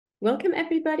Welcome,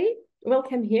 everybody.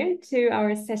 Welcome here to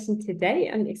our session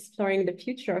today on exploring the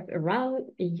future of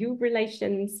Iran-EU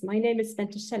relations. My name is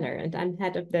Bente Scheller, and I'm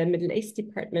head of the Middle East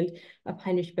Department of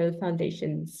Heinrich-Böll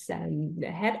Foundation's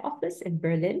head office in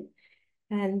Berlin.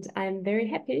 And I'm very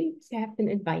happy to have been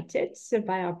invited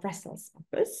by our Brussels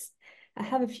office. I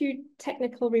have a few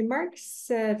technical remarks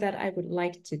that I would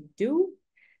like to do.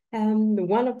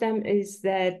 One of them is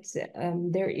that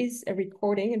there is a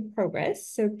recording in progress,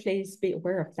 so please be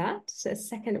aware of that. The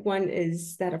second one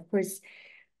is that, of course,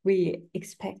 we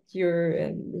expect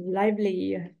your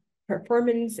lively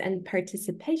performance and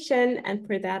participation, and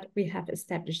for that, we have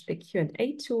established the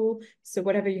Q&A tool. So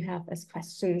whatever you have as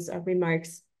questions or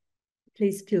remarks,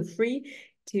 please feel free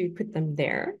to put them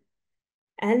there.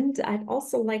 And I'd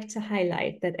also like to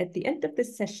highlight that at the end of the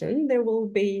session, there will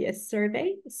be a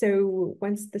survey. So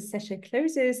once the session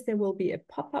closes, there will be a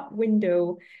pop-up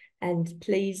window, and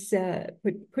please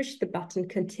push the button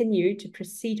continue to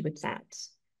proceed with that.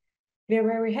 We are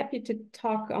very happy to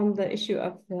talk on the issue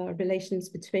of relations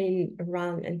between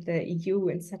Iran and the EU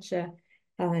in such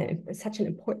an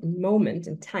important moment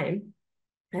in time.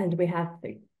 And we have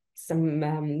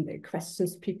some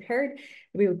questions prepared.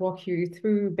 We will walk you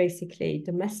through basically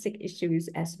domestic issues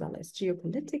as well as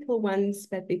geopolitical ones.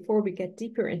 But before we get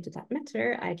deeper into that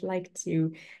matter, I'd like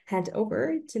to hand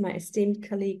over to my esteemed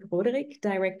colleague Roderick,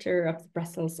 Director of the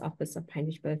Brussels office of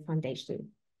Heinrich-Böll Foundation.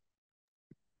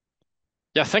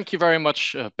 Yeah, thank you very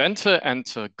much, Bente,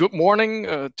 and good morning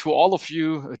to all of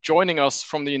you joining us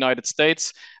from the United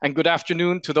States, and good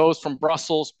afternoon to those from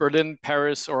Brussels, Berlin,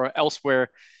 Paris, or elsewhere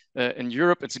in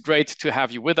Europe. It's great to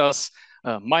have you with us.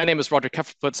 My name is Roderick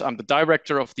Heffelputz. I'm the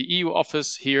director of the EU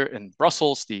office here in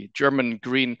Brussels, the German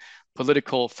Green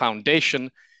Political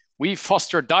Foundation. We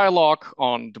foster dialogue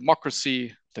on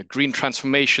democracy, the green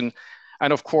transformation,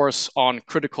 and of course, on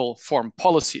critical foreign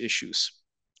policy issues.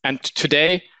 And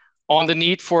today, on the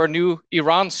need for a new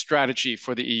Iran strategy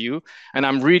for the EU. And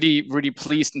I'm really, really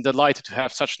pleased and delighted to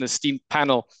have such an esteemed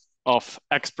panel of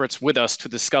experts with us to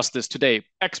discuss this today.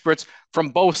 Experts from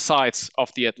both sides of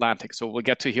the Atlantic. So we'll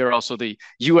get to hear also the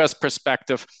US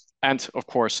perspective and, of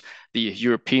course, the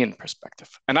European perspective.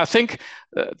 And I think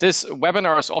this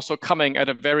webinar is also coming at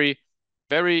a very,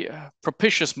 very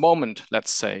propitious moment,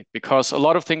 let's say, because a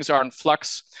lot of things are in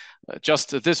flux.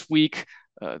 Just this week,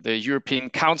 the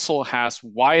European Council has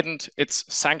widened its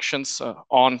sanctions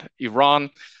on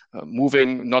Iran,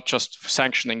 moving not just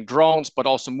sanctioning drones, but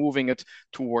also moving it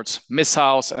towards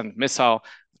missiles and missile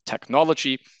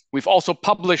technology. We've also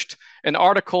published an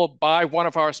article by one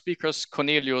of our speakers,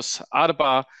 Cornelius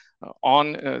Arba,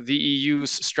 on the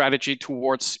EU's strategy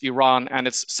towards Iran and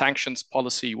its sanctions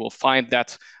policy. You will find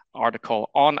that article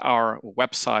on our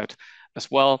website as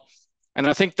well. And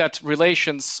I think that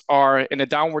relations are in a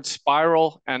downward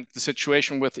spiral and the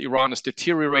situation with Iran is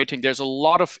deteriorating. There's a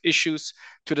lot of issues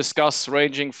to discuss,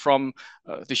 ranging from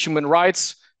the human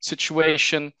rights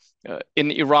situation in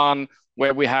Iran,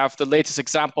 where we have the latest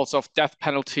examples of death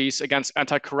penalties against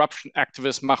anti-corruption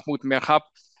activist Mahmoud Merhab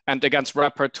and against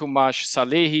rapper Tumash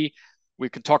Salehi. We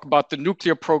can talk about the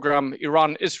nuclear program,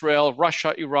 Iran-Israel,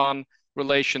 Russia-Iran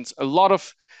relations, a lot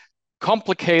of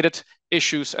complicated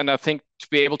issues, and I think to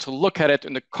be able to look at it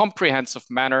in a comprehensive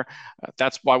manner,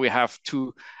 that's why we have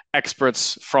two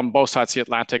experts from both sides of the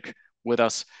Atlantic with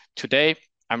us today.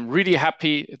 I'm really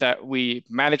happy that we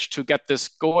managed to get this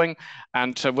going,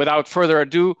 and without further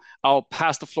ado, I'll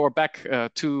pass the floor back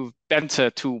to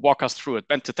Bente to walk us through it.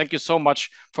 Bente, thank you so much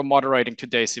for moderating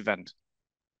today's event.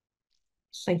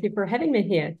 Thank you for having me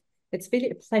here. It's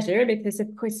really a pleasure because,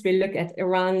 of course, we look at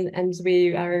Iran and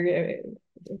we are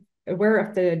aware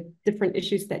of the different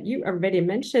issues that you already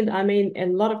mentioned. I mean, a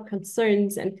lot of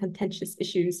concerns and contentious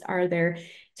issues are there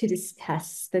to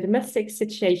discuss. The domestic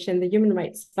situation, the human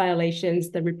rights violations,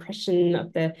 the repression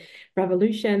of the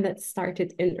revolution that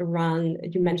started in Iran.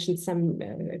 You mentioned some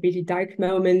really dark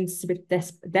moments with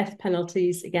death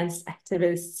penalties against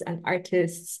activists and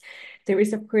artists. There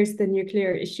is, of course, the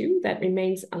nuclear issue that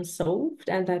remains unsolved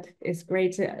and that is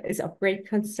of great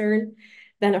concern.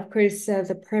 Then, of course,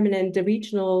 the permanent, the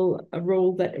regional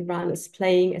role that Iran is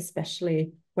playing,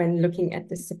 especially when looking at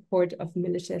the support of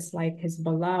militias like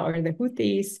Hezbollah or the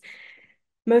Houthis.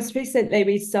 Most recently,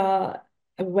 we saw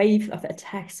a wave of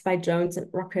attacks by drones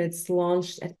and rockets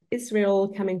launched at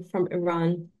Israel coming from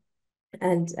Iran,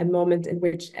 and a moment in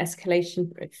which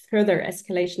further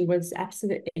escalation was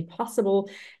absolutely possible.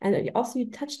 And also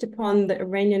you touched upon the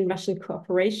Iranian-Russian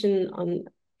cooperation on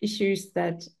issues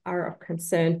that are of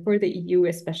concern for the EU,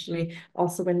 especially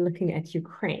also when looking at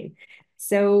Ukraine.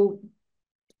 So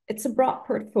it's a broad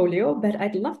portfolio, but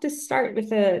I'd love to start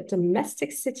with a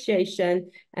domestic situation.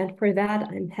 And for that,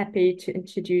 I'm happy to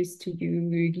introduce to you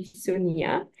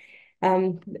Gisonia.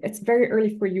 It's very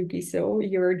early for you, Giso.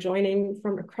 You're joining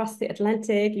from across the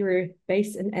Atlantic. You're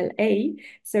based in LA.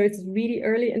 So it's really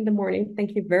early in the morning.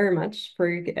 Thank you very much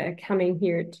for coming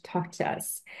here to talk to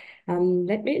us.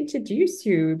 Let me introduce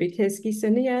you because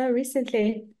Gisonia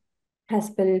recently has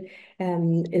been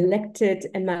elected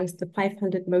amongst the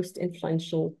 500 most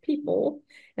influential people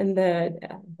in the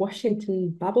Washington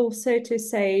bubble, so to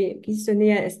say.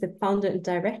 Gisonia is the founder and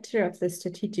director of the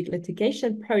Strategic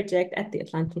Litigation Project at the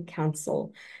Atlantic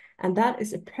Council. And that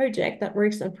is a project that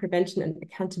works on prevention and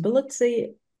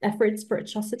accountability efforts for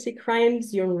atrocity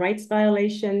crimes, human rights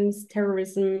violations,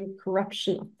 terrorism,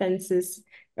 corruption offenses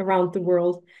around the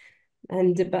world.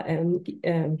 And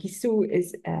Gisou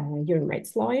is a human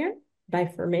rights lawyer by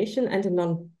formation and a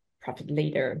non-profit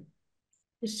leader.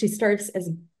 She serves as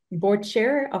board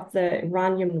chair of the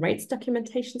Iran Human Rights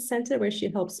Documentation Center, where she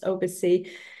helps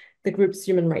oversee the group's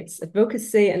human rights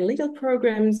advocacy and legal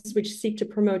programs, which seek to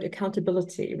promote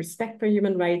accountability, respect for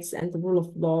human rights, and the rule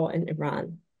of law in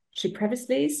Iran. She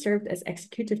previously served as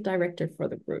executive director for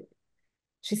the group.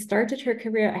 She started her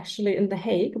career actually in The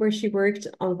Hague, where she worked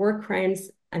on war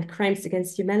crimes and crimes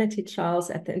against humanity trials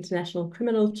at the International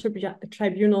Criminal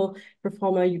Tribunal for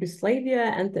former Yugoslavia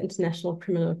and the International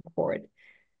Criminal Court.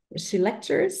 She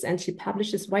lectures and she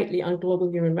publishes widely on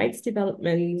global human rights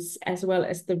developments, as well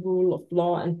as the rule of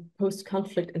law and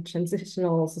post-conflict and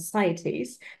transitional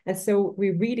societies. And so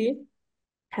we really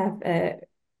have an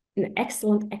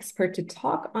excellent expert to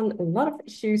talk on a lot of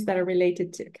issues that are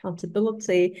related to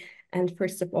accountability and,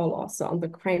 first of all, also on the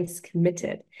crimes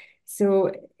committed.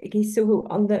 So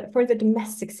for the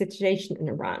domestic situation in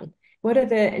Iran, what are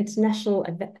the international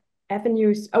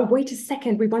avenues? Oh, wait a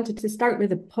second. We wanted to start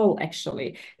with a poll,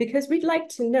 actually, because we'd like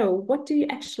to know, what do you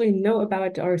actually know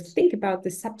about or think about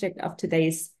the subject of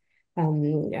today's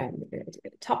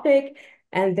topic?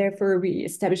 And therefore, we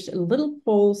established a little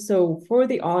poll. So for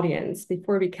the audience,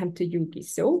 before we come to you,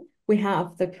 Giso, we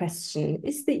have the question: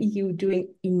 is the EU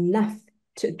doing enough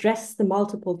to address the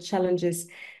multiple challenges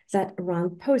that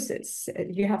Iran poses?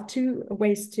 You have two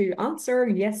ways to answer,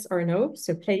 yes or no.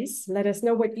 So please let us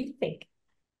know what you think.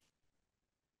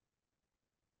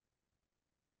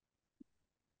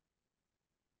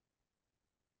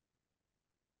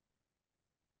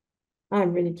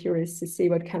 I'm really curious to see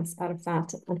what comes out of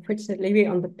that. Unfortunately, we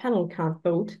on the panel can't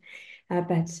vote,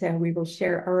 but we will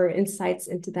share our insights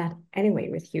into that anyway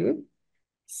with you.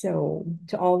 So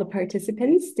to all the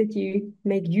participants, did you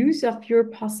make use of your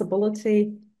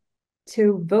possibility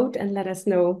to vote and let us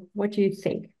know what you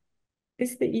think?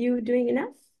 Is the EU doing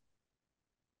enough?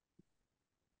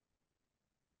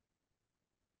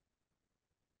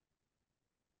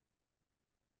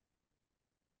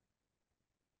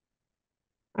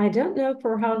 I don't know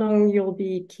for how long you'll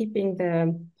be keeping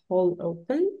the poll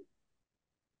open.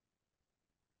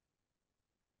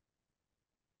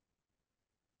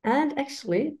 And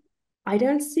actually, I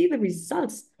don't see the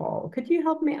results, Paul. Could you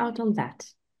help me out on that?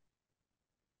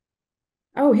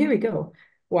 Oh, here we go.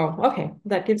 Wow, okay,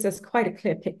 that gives us quite a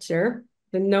clear picture.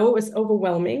 The no is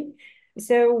overwhelming.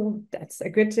 So that's a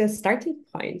good starting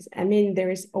point. I mean, there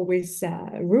is always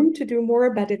room to do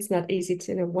more, but it's not easy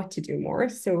to know what to do more.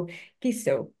 So,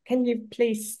 Giso, can you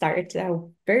please start?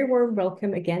 Very warm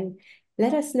welcome again.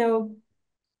 Let us know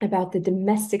about the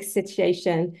domestic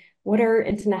situation. What are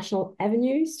international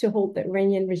avenues to hold the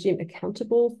Iranian regime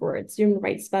accountable for its human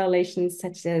rights violations,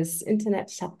 such as internet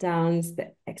shutdowns,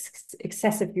 the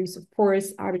excessive use of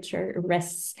force, arbitrary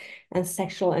arrests, and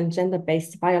sexual and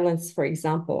gender-based violence, for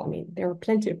example? I mean, there are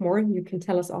plenty of more. You can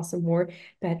tell us also more,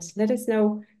 but let us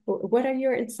know, what are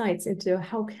your insights into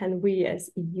how can we as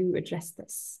EU address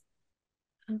this?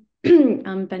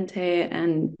 Bente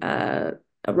and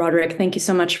Roderick, thank you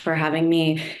so much for having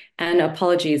me. And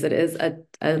apologies, it is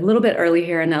a little bit early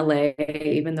here in LA,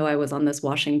 even though I was on this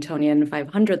Washingtonian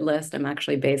 500 list. I'm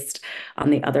actually based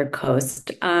on the other coast.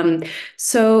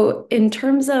 So in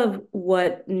terms of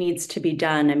what needs to be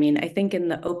done, I mean, I think in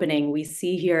the opening, we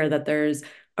see here that there's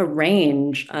a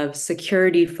range of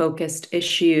security-focused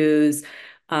issues,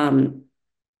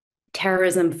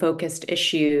 terrorism-focused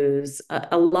issues,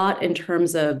 a lot in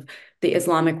terms of the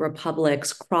Islamic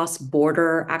Republic's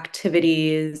cross-border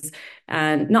activities,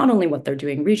 and not only what they're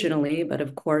doing regionally, but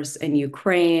of course in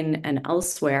Ukraine and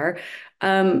elsewhere.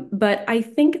 But I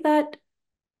think that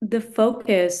the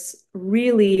focus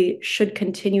really should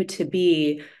continue to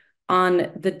be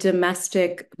on the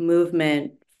domestic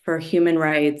movement for human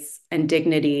rights and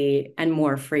dignity and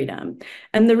more freedom.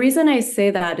 And the reason I say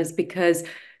that is because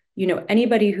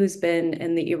anybody who's been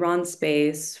in the Iran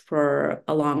space for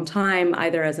a long time,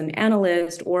 either as an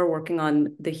analyst or working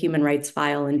on the human rights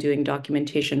file and doing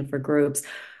documentation for groups,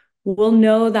 will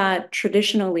know that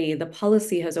traditionally the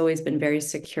policy has always been very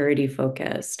security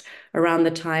focused. Around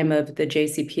the time of the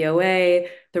JCPOA,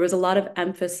 there was a lot of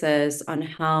emphasis on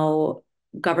how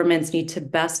governments need to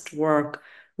best work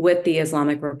with the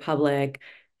Islamic Republic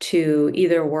to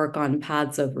either work on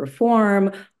paths of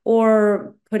reform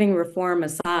or, putting reform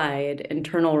aside,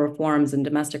 internal reforms and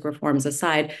domestic reforms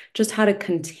aside, just how to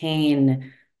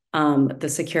contain the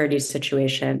security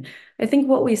situation. I think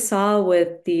what we saw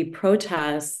with the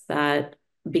protests that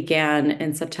began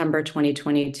in September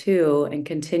 2022 and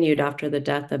continued after the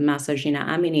death of Mahsa Jina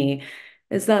Amini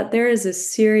is that there is a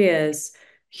serious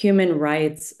human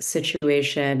rights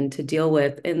situation to deal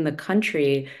with in the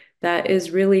country that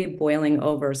is really boiling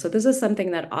over. So this is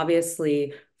something that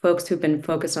obviously folks who've been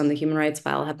focused on the human rights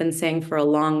file have been saying for a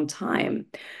long time.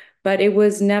 But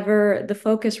the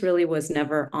focus really was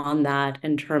never on that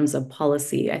in terms of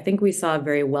policy. I think we saw a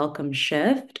very welcome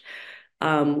shift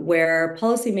where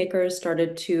policymakers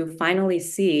started to finally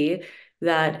see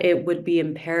that it would be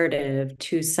imperative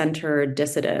to center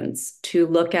dissidents, to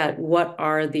look at what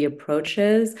are the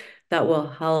approaches that will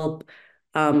help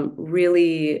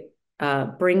really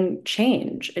bring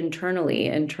change internally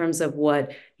in terms of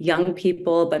what young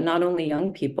people, but not only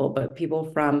young people, but people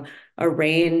from a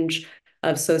range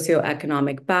of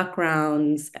socioeconomic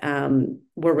backgrounds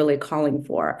we're really calling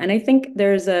for. And I think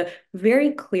there's a very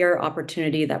clear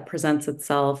opportunity that presents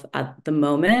itself at the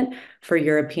moment for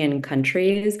European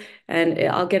countries. And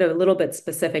I'll get a little bit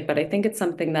specific, but I think it's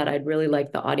something that I'd really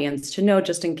like the audience to know,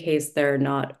 just in case they're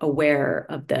not aware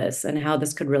of this and how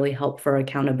this could really help for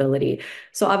accountability.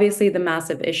 So obviously the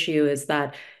massive issue is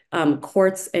that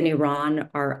courts in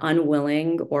Iran are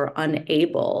unwilling or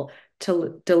unable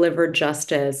to deliver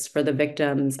justice for the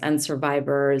victims and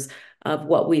survivors of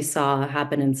what we saw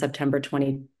happen in September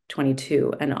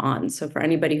 2022 and on. So for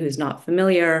anybody who's not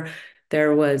familiar,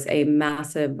 there was a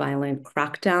massive violent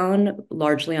crackdown,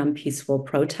 largely on peaceful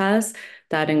protests,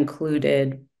 that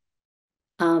included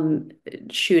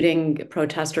shooting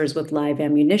protesters with live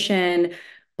ammunition,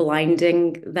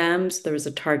 blinding them. So there was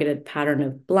a targeted pattern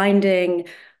of blinding,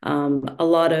 a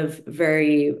lot of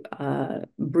very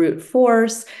brute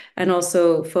force, and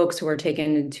also folks who were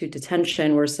taken into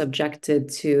detention were subjected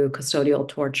to custodial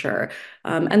torture.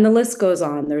 And the list goes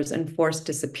on. There's enforced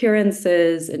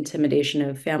disappearances, intimidation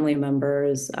of family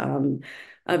members,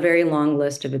 a very long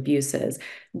list of abuses.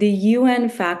 The UN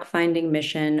fact-finding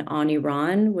mission on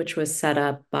Iran, which was set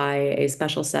up by a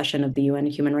special session of the UN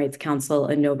Human Rights Council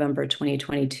in November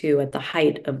 2022 at the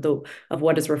height of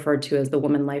what is referred to as the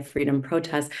Women, Life, Freedom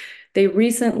protests, they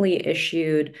recently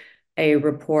issued a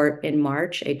report in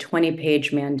March, a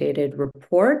 20-page mandated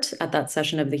report at that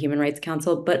session of the Human Rights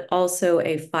Council, but also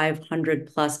a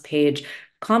 500-plus page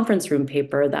conference room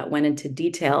paper that went into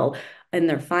detail in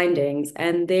their findings.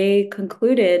 And they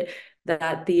concluded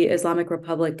that the Islamic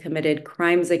Republic committed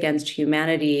crimes against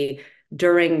humanity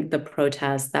during the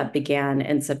protests that began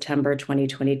in September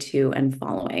 2022 and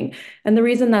following. And the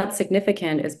reason that's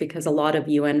significant is because a lot of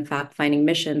UN fact-finding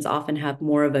missions often have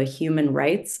more of a human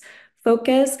rights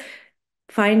focus.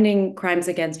 Finding crimes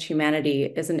against humanity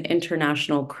is an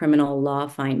international criminal law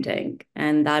finding.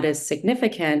 And that is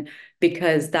significant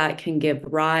because that can give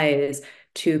rise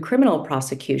to criminal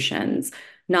prosecutions,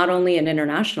 not only in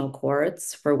international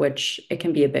courts, for which it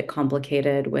can be a bit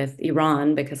complicated with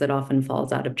Iran because it often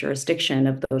falls out of jurisdiction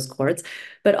of those courts,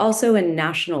 but also in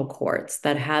national courts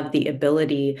that have the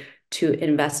ability to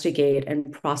investigate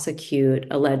and prosecute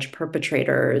alleged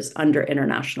perpetrators under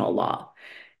international law.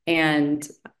 And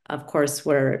of course,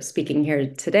 we're speaking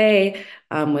here today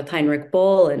with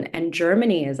Heinrich-Böll, and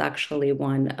Germany is actually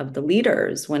one of the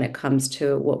leaders when it comes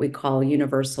to what we call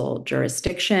universal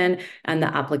jurisdiction and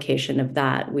the application of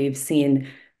that. We've seen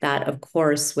that, of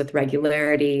course, with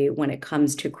regularity when it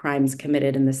comes to crimes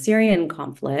committed in the Syrian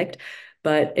conflict.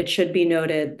 But it should be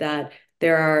noted that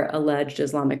there are alleged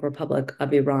Islamic Republic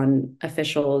of Iran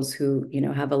officials who,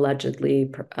 have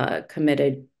allegedly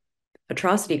committed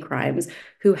atrocity crimes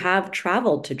who have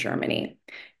traveled to Germany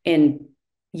in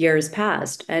years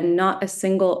past, and not a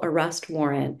single arrest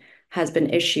warrant has been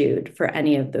issued for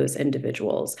any of those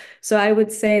individuals. So I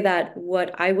would say that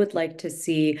what I would like to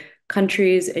see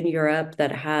countries in Europe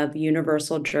that have a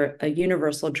universal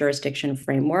jurisdiction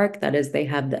framework, that is, they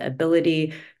have the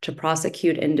ability to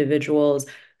prosecute individuals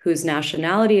whose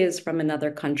nationality is from another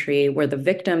country, where the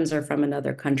victims are from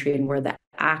another country, and where the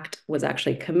act was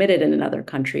actually committed in another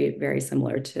country, very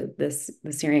similar to the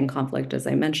Syrian conflict, as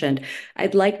I mentioned,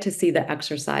 I'd like to see the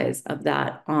exercise of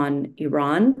that on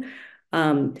Iran.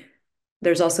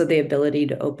 There's also the ability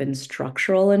to open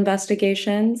structural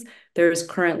investigations. There's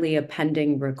currently a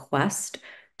pending request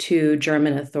to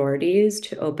German authorities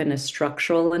to open a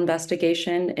structural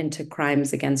investigation into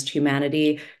crimes against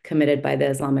humanity committed by the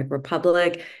Islamic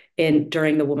Republic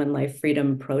during the Women Life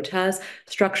Freedom protests.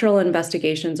 Structural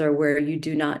investigations are where you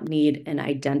do not need an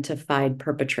identified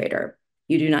perpetrator.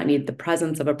 You do not need the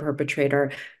presence of a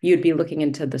perpetrator. You'd be looking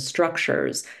into the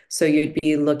structures. So you'd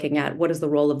be looking at what is the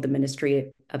role of the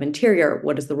Ministry of Interior?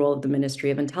 What is the role of the Ministry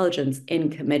of Intelligence in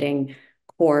committing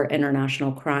core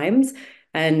international crimes?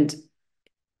 And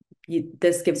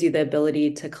this gives you the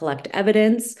ability to collect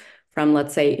evidence from,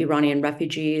 let's say, Iranian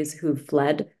refugees who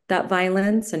fled that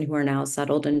violence and who are now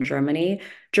settled in Germany.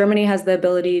 Germany has the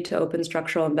ability to open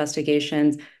structural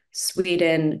investigations.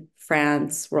 Sweden,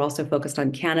 France, we're also focused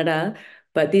on Canada,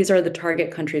 but these are the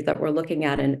target countries that we're looking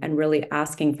at and really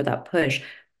asking for that push.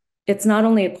 It's not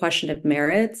only a question of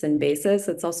merits and basis,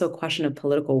 it's also a question of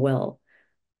political will.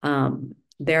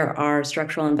 There are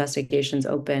structural investigations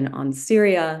open on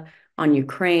Syria, on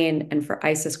Ukraine, and for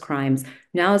ISIS crimes.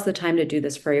 Now is the time to do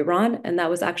this for Iran, and that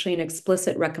was actually an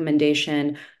explicit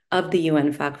recommendation of the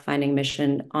UN fact-finding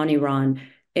mission on Iran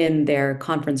in their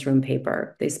conference room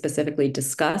paper. They specifically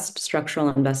discussed structural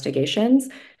investigations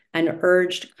and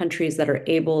urged countries that are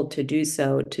able to do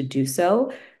so to do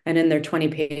so. And in their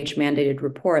 20-page mandated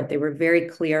report, they were very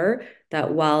clear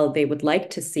that while they would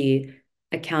like to see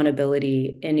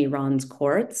accountability in Iran's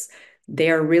courts, they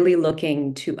are really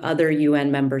looking to other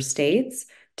UN member states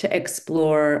to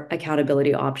explore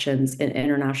accountability options in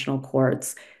international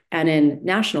courts and in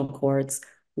national courts,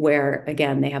 where,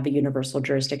 again, they have a universal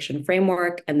jurisdiction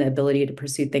framework and the ability to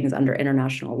pursue things under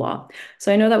international law.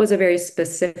 So I know that was a very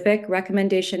specific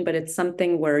recommendation, but it's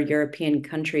something where European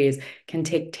countries can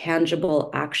take tangible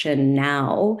action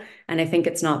now. And I think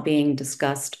it's not being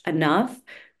discussed enough,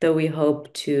 though we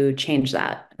hope to change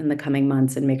that in the coming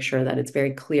months and make sure that it's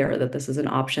very clear that this is an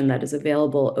option that is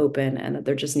available, open, and that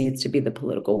there just needs to be the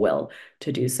political will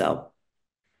to do so.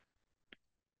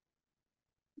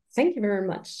 Thank you very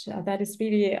much. That is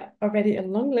really already a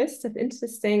long list of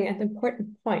interesting and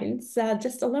important points.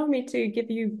 Just allow me to give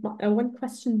you one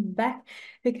question back,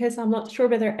 because I'm not sure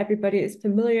whether everybody is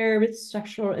familiar with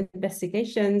structural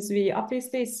investigations. We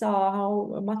obviously saw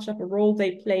how much of a role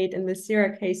they played in the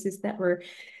Syria cases that were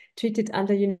treated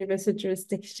under universal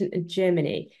jurisdiction in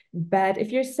Germany. But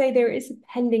if you say there is a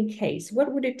pending case,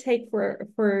 what would it take for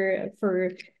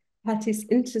parties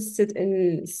interested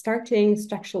in starting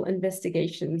structural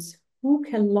investigations? Who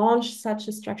can launch such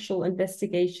a structural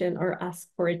investigation or ask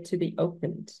for it to be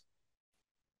opened?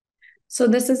 So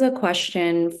this is a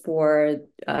question for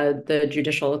the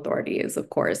judicial authorities, of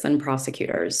course, and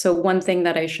prosecutors. So one thing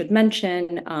that I should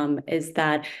mention is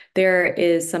that there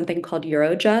is something called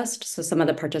Eurojust. So some of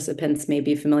the participants may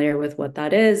be familiar with what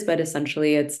that is, but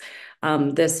essentially it's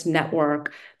this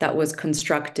network that was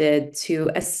constructed to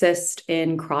assist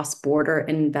in cross-border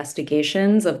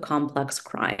investigations of complex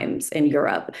crimes in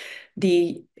Europe.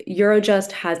 The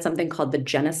Eurojust has something called the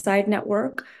Genocide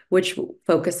Network, which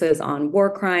focuses on war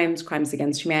crimes, crimes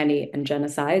against humanity, and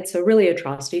genocide, so really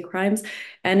atrocity crimes.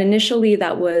 And initially,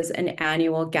 that was an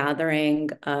annual gathering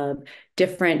of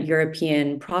different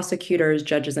European prosecutors,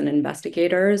 judges, and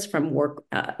investigators from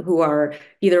who are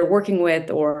either working with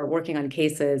or working on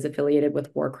cases affiliated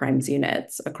with war crimes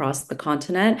units across the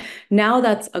continent. Now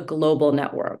that's a global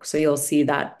network. So you'll see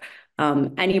that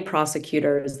any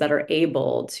prosecutors that are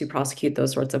able to prosecute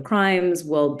those sorts of crimes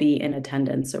will be in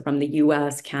attendance, so from the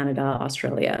US, Canada,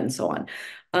 Australia, and so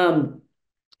on.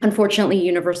 Unfortunately,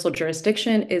 universal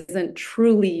jurisdiction isn't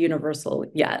truly universal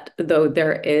yet, though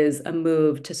there is a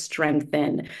move to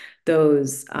strengthen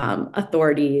those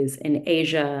authorities in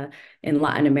Asia, in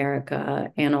Latin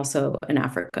America, and also in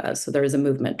Africa. So there is a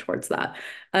movement towards that.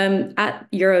 At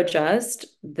Eurojust,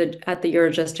 at the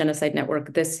Eurojust Genocide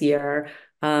Network this year,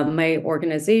 my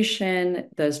organization,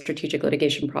 the Strategic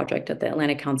Litigation Project at the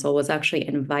Atlantic Council, was actually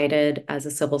invited as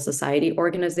a civil society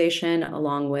organization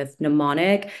along with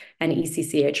Mnemonic and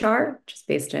ECCHR, which is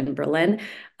based in Berlin,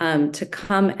 to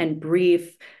come and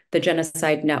brief the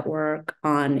Genocide Network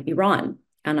on Iran.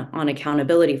 on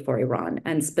accountability for Iran,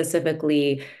 and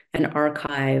specifically an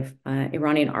archive,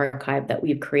 Iranian archive that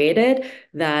we've created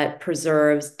that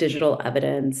preserves digital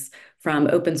evidence from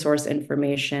open source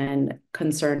information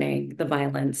concerning the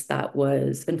violence that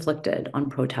was inflicted on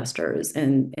protesters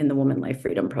in the Women Life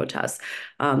Freedom protests.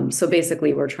 So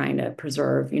basically, we're trying to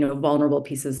preserve, vulnerable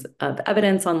pieces of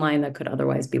evidence online that could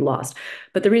otherwise be lost.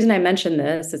 But the reason I mention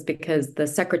this is because the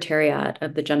Secretariat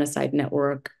of the Genocide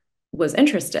Network was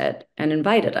interested and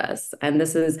invited us. And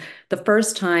this is the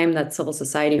first time that civil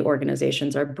society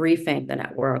organizations are briefing the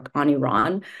network on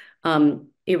Iran.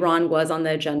 Iran was on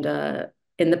the agenda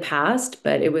in the past,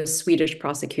 but it was Swedish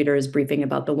prosecutors briefing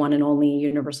about the one and only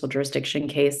universal jurisdiction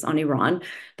case on Iran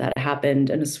that happened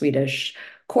in a Swedish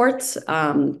court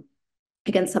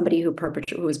against somebody who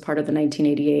was part of the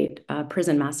 1988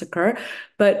 prison massacre.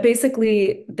 But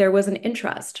basically, there was an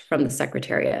interest from the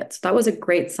Secretariat. So that was a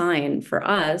great sign for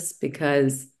us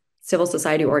because civil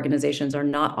society organizations are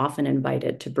not often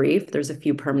invited to brief. There's a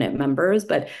few permanent members,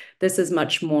 but this is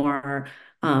much more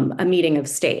a meeting of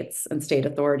states and state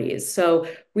authorities. So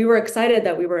we were excited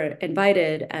that we were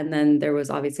invited, and then there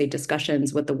was obviously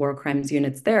discussions with the war crimes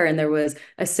units there, and there was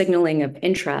a signaling of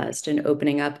interest in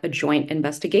opening up a joint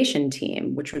investigation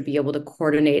team, which would be able to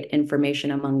coordinate information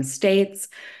among states.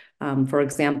 For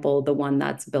example, the one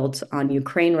that's built on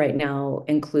Ukraine right now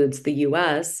includes the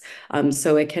US,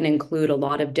 so it can include a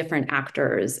lot of different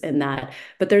actors in that.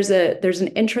 But there's an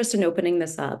interest in opening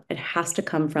this up. It has to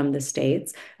come from the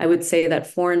states. I would say that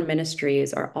foreign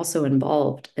ministries are also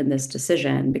involved in this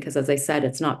decision because, as I said,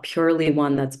 it's not purely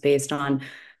one that's based on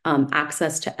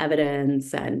access to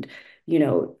evidence and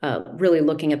really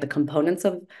looking at the components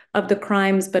of the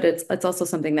crimes, but it's also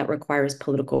something that requires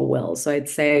political will. So I'd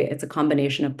say it's a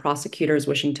combination of prosecutors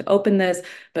wishing to open this,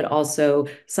 but also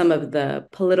some of the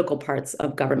political parts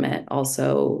of government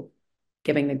also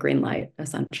giving the green light,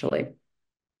 essentially.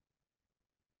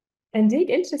 Indeed,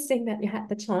 interesting that you had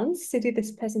the chance to do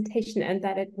this presentation and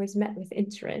that it was met with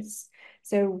interest.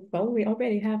 So, well, we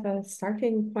already have a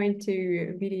starting point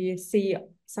to really see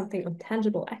something of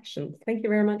tangible action. Thank you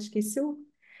very much, Gisu.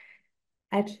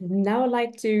 I'd now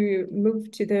like to move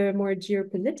to the more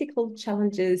geopolitical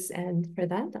challenges. And for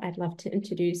that, I'd love to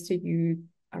introduce to you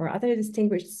our other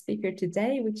distinguished speaker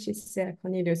today, which is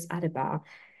Cornelius Adebar.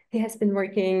 He has been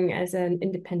working as an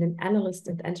independent analyst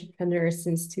and entrepreneur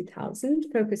since 2000,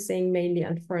 focusing mainly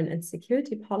on foreign and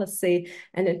security policy,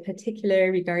 and in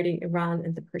particular regarding Iran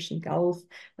and the Persian Gulf,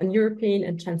 on European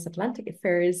and transatlantic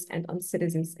affairs, and on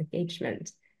citizens'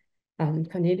 engagement.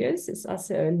 Cornelius is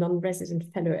also a non-resident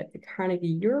fellow at the Carnegie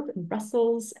Europe in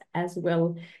Brussels, as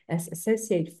well as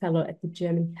associate fellow at the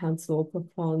German Council for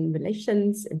Foreign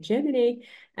Relations in Germany,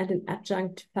 and an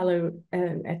adjunct fellow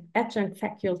adjunct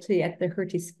faculty at the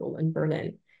Houthis School in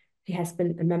Berlin. He has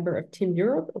been a member of Team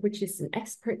Europe, which is an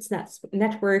experts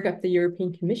network of the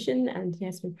European Commission, and he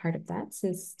has been part of that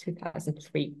since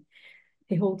 2003.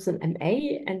 He holds an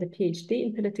MA and a PhD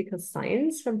in political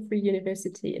science from Free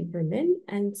University in Berlin.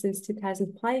 And since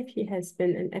 2005, he has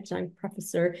been an adjunct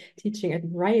professor teaching at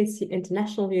various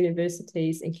international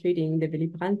universities, including the Willy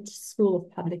Brandt School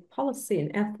of Public Policy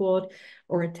in Erfurt,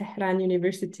 or Tehran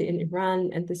University in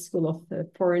Iran, and the School of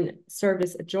Foreign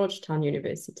Service at Georgetown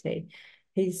University.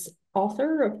 He's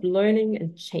author of Learning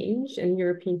and Change in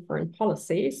European Foreign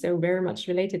Policy, so very much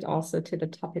related also to the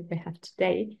topic we have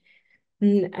today.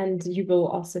 And you will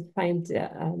also find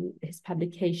his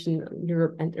publication,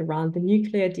 Europe and Iran, the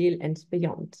Nuclear Deal and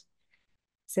Beyond.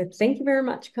 So thank you very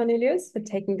much, Cornelius, for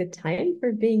taking the time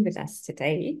for being with us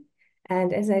today.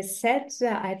 And as I said,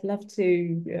 I'd love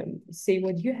to see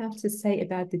what you have to say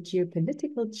about the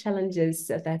geopolitical challenges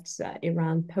that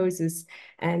Iran poses.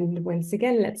 And once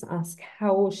again, let's ask,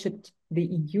 how should the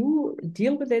EU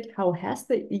deal with it? How has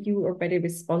the EU already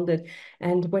responded?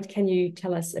 And what can you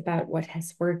tell us about what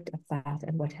has worked of that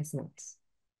and what has not?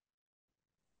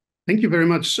 Thank you very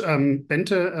much,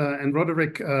 Bente and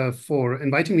Roderick, for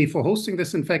inviting me, for hosting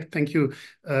this. In fact, thank you,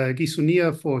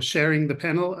 Gisunia, for sharing the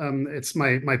panel. It's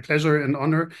my pleasure and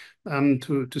honor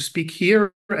to speak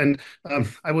here. And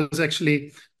I was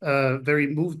actually very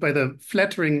moved by the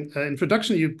flattering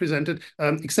introduction you presented,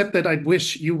 except that I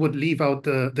wish you would leave out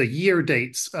the year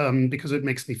dates because it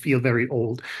makes me feel very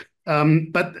old.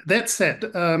 But that said,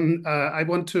 I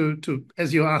want to,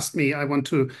 as you asked me, I want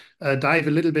to dive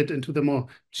a little bit into the more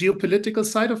geopolitical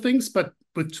side of things, but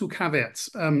with two caveats.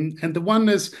 And the one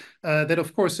is that,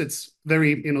 of course, it's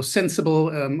very sensible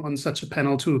on such a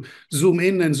panel to zoom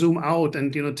in and zoom out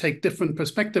and take different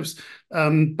perspectives.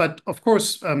 But of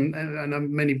course,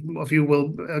 and many of you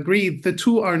will agree, the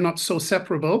two are not so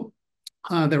separable.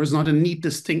 There is not a neat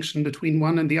distinction between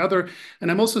one and the other.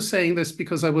 And I'm also saying this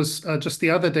because I was just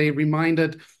the other day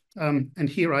reminded, and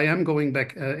here I am going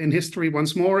back in history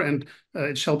once more, and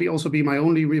it shall also be my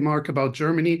only remark about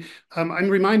Germany. I'm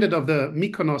reminded of the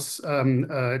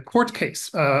Mykonos court case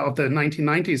of the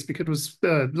 1990s, because it was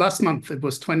last month, it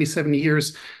was 27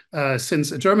 years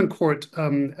since a German court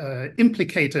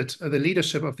implicated the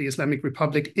leadership of the Islamic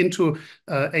Republic into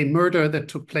a murder that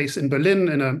took place in Berlin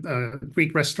in a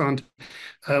Greek restaurant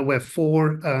where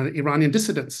 4 Iranian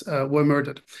dissidents were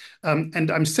murdered. And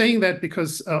I'm saying that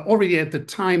because already at the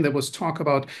time there was talk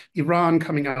about Iran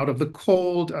coming out of the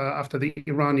cold after the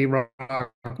Iran-Iraq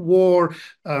war.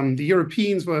 The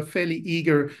Europeans were fairly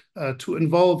eager to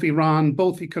involve Iran,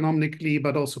 both economically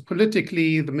but also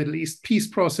politically. The Middle East peace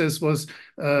process was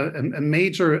a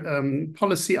major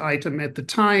policy item at the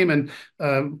time, and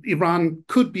Iran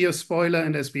could be a spoiler,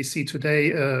 and as we see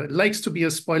today, likes to be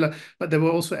a spoiler, but there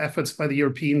were also efforts by the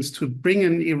Europeans to bring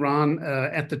in Iran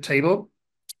at the table.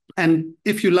 And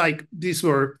if you like, these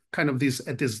were kind of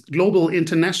at this global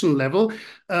international level.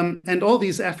 And all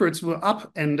these efforts were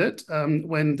upended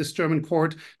when this German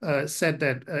court said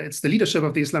that it's the leadership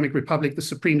of the Islamic Republic, the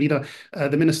supreme leader,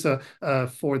 the minister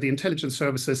for the intelligence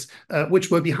services,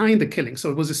 which were behind the killing. So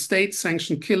it was a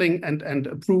state-sanctioned killing and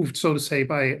approved, so to say,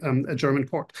 by a German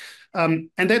court. And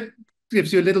that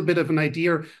gives you a little bit of an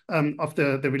idea of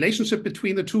the relationship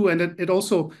between the two. And it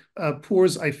also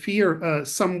pours, I fear,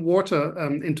 some water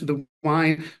into the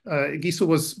wine. Gisu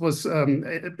was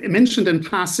mentioned in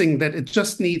passing that it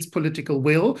just needs political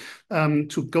will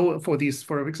to go for these,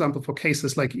 for example, for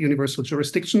cases like universal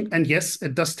jurisdiction. And yes,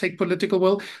 it does take political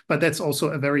will, but that's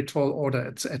also a very tall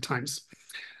order at times.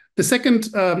 The second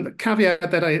caveat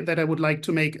that I would like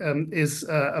to make is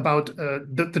about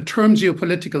the term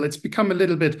geopolitical. It's become a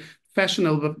little bit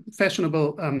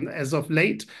fashionable as of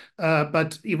late,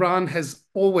 but Iran has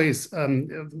always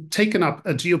taken up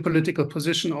a geopolitical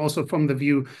position also from the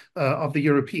view of the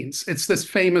Europeans. It's this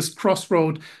famous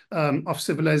crossroad of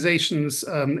civilizations.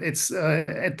 It's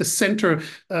at the center,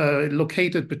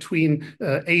 located between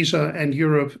Asia and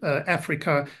Europe,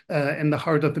 Africa, and the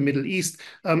heart of the Middle East.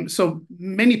 So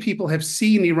many people have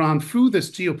seen Iran through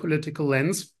this geopolitical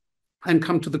lens and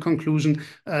come to the conclusion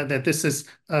that this is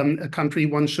a country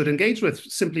one should engage with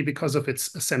simply because of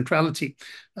its centrality.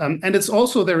 And it's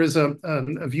also, there is a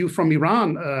view from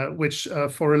Iran, which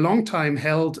for a long time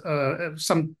held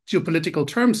some geopolitical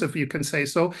terms, if you can say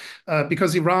so,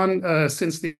 because Iran,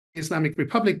 since the Islamic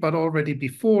Republic, but already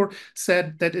before,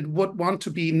 said that it would want to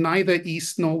be neither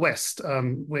East nor West.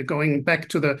 We're going back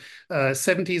to the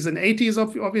 70s and 80s,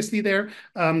 obviously there,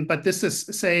 but this is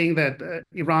saying that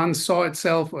Iran saw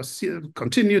itself or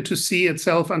continued to see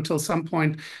itself until some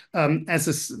point as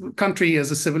a country,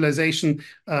 as a civilization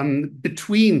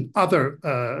between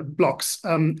other blocks.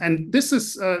 And this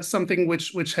is something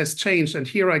which has changed. And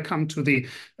here I come to the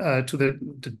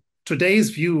today's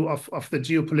view of the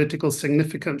geopolitical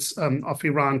significance of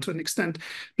Iran to an extent,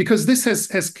 because this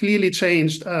has clearly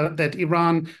changed that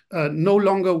Iran no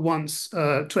longer wants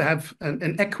to have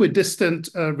an equidistant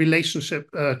relationship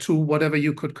to whatever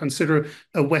you could consider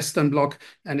a Western bloc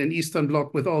and an Eastern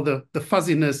bloc, with all the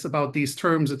fuzziness about these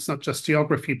terms. It's not just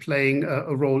geography playing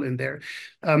a role in there.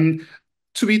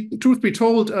 Truth be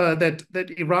told,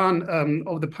 that Iran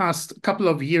over the past couple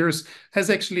of years has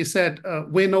actually said,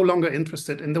 we're no longer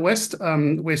interested in the West.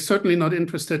 We're certainly not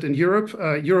interested in Europe.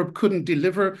 Europe couldn't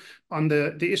deliver on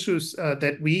the issues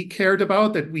that we cared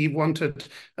about, that we wanted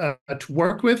to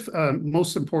work with.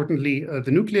 Most importantly,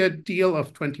 the nuclear deal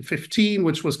of 2015,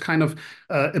 which was kind of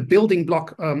a building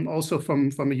block also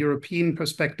from a European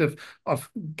perspective of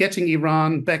getting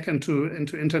Iran back into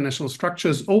international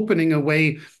structures, opening a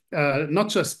way, not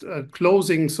just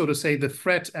closing, so to say, the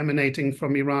threat emanating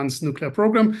from Iran's nuclear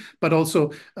program, but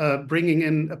also bringing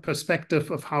in a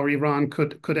perspective of how Iran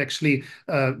could actually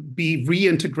be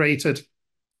reintegrated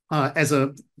as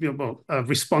a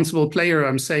responsible player.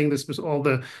 I'm saying this with all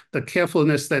the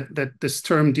carefulness that this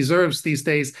term deserves these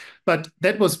days, but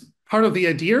that was part of the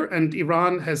idea, and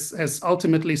Iran has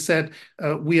ultimately said,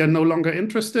 we are no longer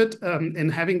interested in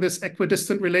having this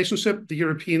equidistant relationship. The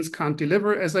Europeans can't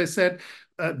deliver, as I said.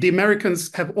 The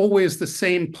Americans have always the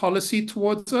same policy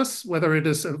towards us, whether it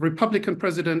is a Republican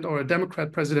president or a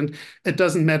Democrat president, it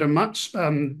doesn't matter much.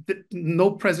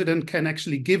 No president can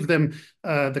actually give them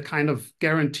the kind of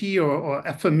guarantee or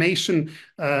affirmation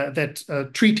that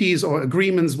treaties or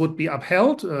agreements would be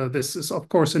upheld. This is, of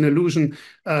course, an allusion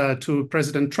to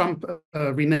President Trump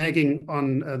reneging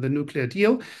on the nuclear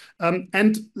deal.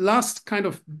 And last kind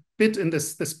of bit in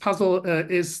this puzzle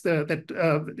is that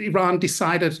Iran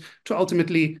decided to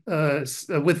ultimately,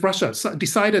 with Russia,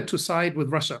 decided to side with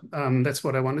Russia. That's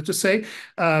what I wanted to say,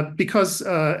 because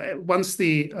once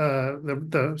the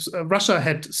Russia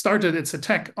had started its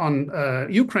attack on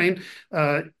Ukraine,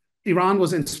 Iran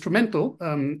was instrumental,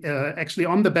 actually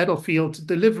on the battlefield,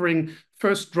 delivering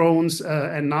first drones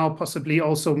and now possibly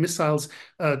also missiles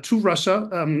to Russia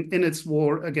in its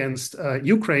war against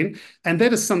Ukraine. And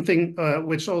that is something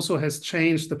which also has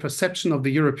changed the perception of the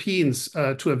Europeans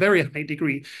to a very high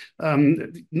degree.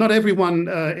 Not everyone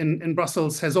in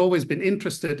Brussels has always been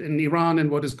interested in Iran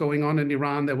and what is going on in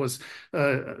Iran. There was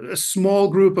a small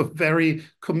group of very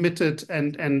committed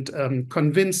and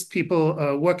convinced people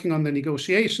working on the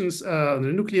negotiations,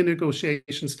 the nuclear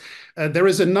negotiations. There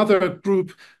is another group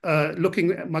looking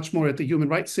much more at the human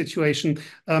rights situation.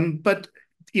 But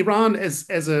Iran,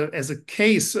 as a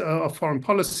case of foreign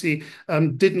policy,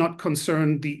 did not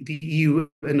concern the EU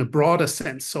in a broader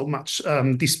sense so much,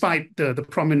 despite the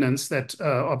prominence that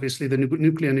obviously the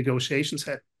nuclear negotiations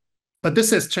had. But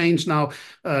this has changed now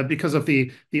because of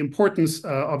the importance,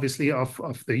 obviously,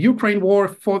 of the Ukraine war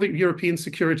for the European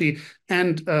security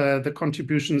and the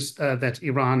contributions that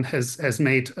Iran has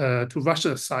made to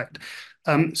Russia's side.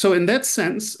 So in that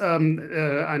sense,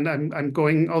 and I'm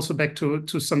going also back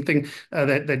to something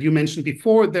that you mentioned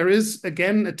before, there is,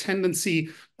 again, a tendency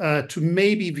to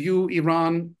maybe view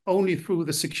Iran only through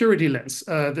the security lens,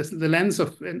 the lens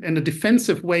of, in a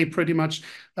defensive way, pretty much,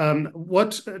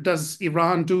 what does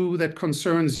Iran do that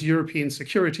concerns European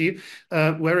security,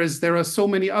 whereas there are so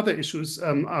many other issues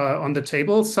on the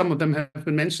table. Some of them have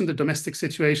been mentioned, the domestic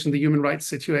situation, the human rights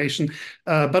situation,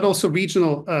 but also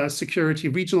regional security,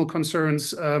 regional concerns.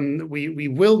 We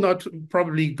will not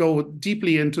probably go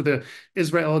deeply into the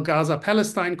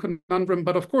Israel-Gaza-Palestine conundrum,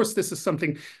 but of course this is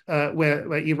something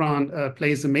where Iran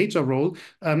plays a major role,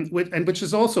 which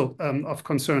is also of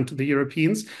concern to the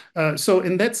Europeans. So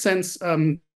in that sense,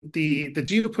 the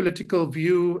geopolitical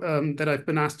view that I've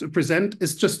been asked to present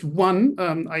is just one.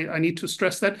 I need to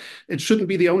stress that it shouldn't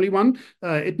be the only one.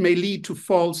 It may lead to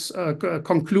false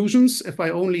conclusions if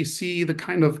I only see the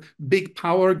kind of big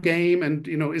power game and,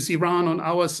 is Iran on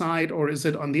our side or is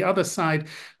it on the other side?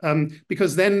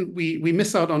 Because then we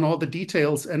miss out on all the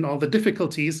details and all the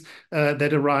difficulties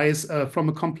that arise from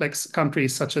a complex country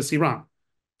such as Iran.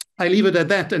 I leave it at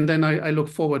that, and then I look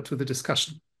forward to the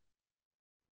discussion.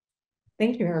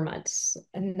 Thank you very much.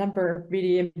 A number of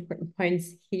really important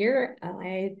points here.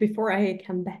 Before I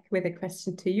come back with a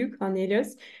question to you,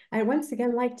 Cornelius, I once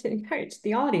again like to encourage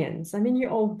the audience. I mean, you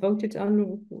all voted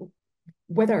on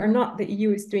whether or not the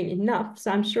EU is doing enough. So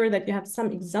I'm sure that you have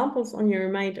some examples on your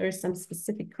mind or some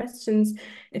specific questions.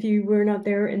 If you were not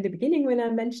there in the beginning when I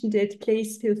mentioned it,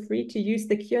 please feel free to use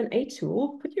the Q&A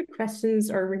tool, put your questions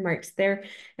or remarks there,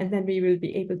 and then we will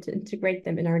be able to integrate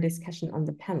them in our discussion on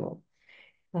the panel.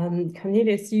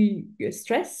 Cornelius, you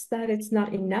stress that it's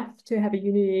not enough to have a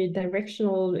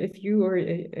unidirectional view or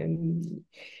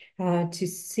to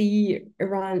see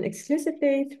Iran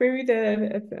exclusively through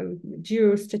the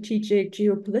geostrategic,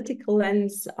 geopolitical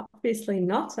lens. Obviously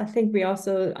not. I think we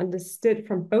also understood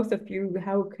from both of you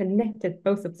how connected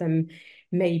both of them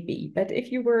may be. But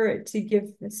if you were to give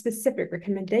specific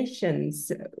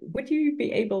recommendations, would you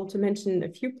be able to mention a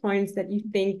few points that you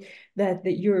think that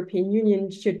the European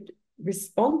Union should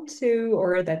respond to,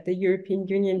 or that the European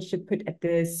Union should put at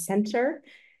the center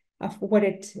of what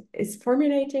it is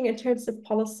formulating in terms of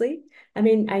policy? I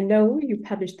mean, I know you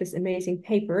published this amazing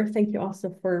paper. Thank you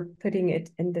also for putting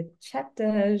it in the chat,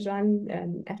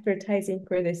 Jean, advertising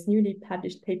for this newly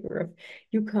published paper of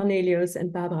you, Cornelius,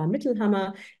 and Barbara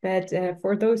Mittelhammer. But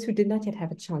for those who did not yet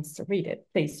have a chance to read it,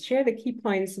 please share the key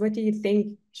points. What do you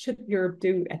think should Europe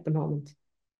do at the moment?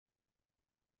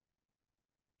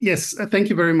 Yes, thank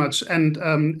you very much. And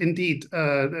indeed,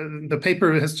 the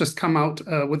paper has just come out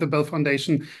with the Bell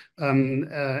Foundation,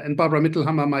 and Barbara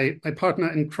Mittelhammer, my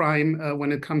partner in crime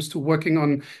when it comes to working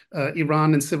on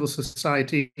Iran and civil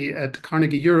society at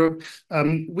Carnegie Europe.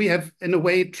 We have, in a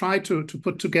way, tried to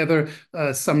put together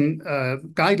some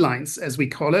guidelines, as we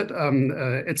call it.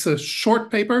 It's a short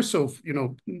paper, so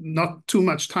not too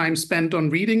much time spent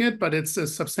on reading it, but it's a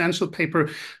substantial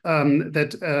paper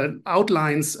that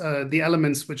outlines the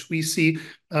elements which we see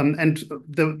And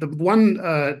the one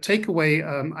takeaway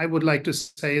I would like to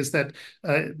say is that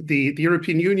the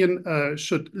European Union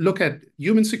should look at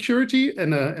human security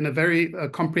in a very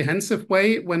comprehensive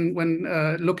way when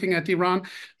looking at Iran,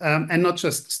 and not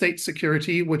just state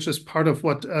security, which is part of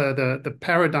what the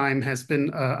paradigm has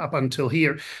been up until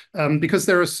here, because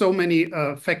there are so many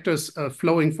factors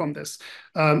flowing from this.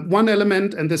 One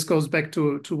element, and this goes back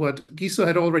to what Giso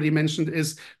had already mentioned,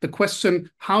 is the question: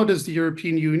 how does the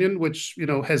European Union, which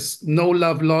has no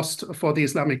love lost for the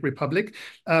Islamic Republic,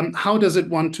 how does it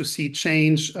want to see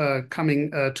change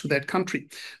coming to that country?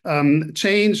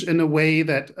 Change in a way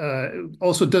that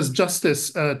also does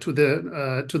justice to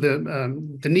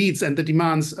the needs and the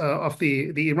demands of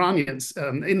the Iranians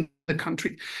in the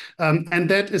country. And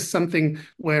that is something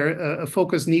where a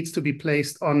focus needs to be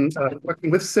placed on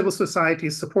working with civil society,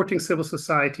 supporting civil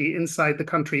society inside the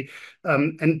country,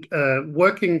 and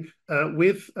working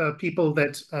with people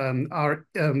that are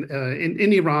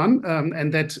in Iran,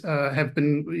 and that have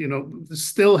been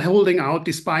still holding out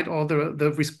despite all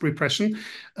the repression,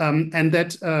 and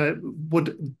that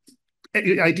would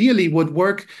ideally would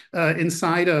work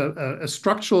inside a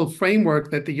structural framework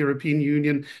that the European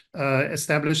Union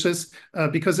establishes,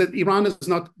 because Iran is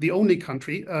not the only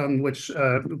country which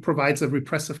provides a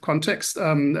repressive context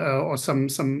or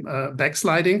some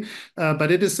backsliding,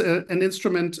 but it is an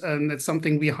instrument, and it's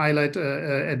something we highlight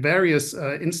at various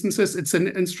instances. It's an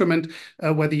instrument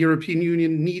where the European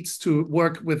Union needs to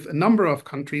work with a number of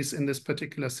countries in this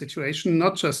particular situation,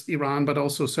 not just Iran, but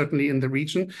also certainly in the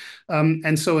region.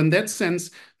 And so in that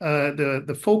sense,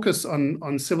 the focus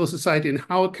on civil society and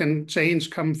how can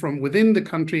change come from within the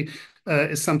country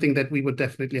is something that we would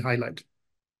definitely highlight.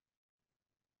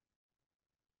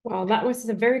 Well, that was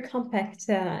a very compact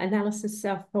analysis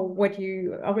of what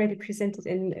you already presented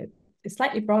in a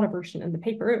slightly broader version in the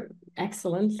paper.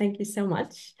 Excellent, thank you so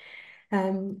much.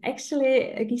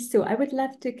 Actually, Giso, I would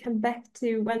love to come back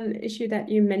to one issue that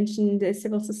you mentioned,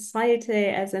 civil society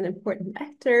as an important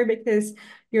actor, because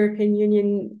European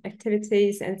Union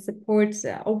activities and support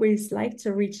always like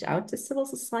to reach out to civil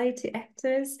society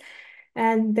actors.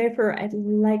 And therefore, I'd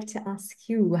like to ask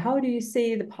you, how do you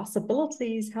see the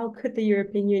possibilities? How could the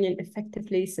European Union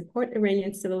effectively support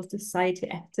Iranian civil society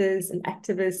actors and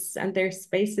activists and their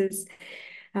spaces?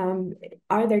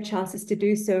 Are there chances to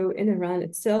do so in Iran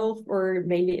itself or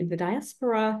mainly in the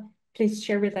diaspora? Please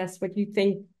share with us what you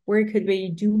think. Where could we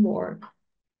do more?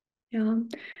 Yeah,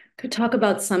 could talk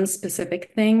about some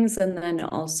specific things and then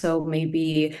also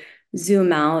maybe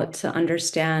zoom out to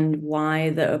understand why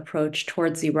the approach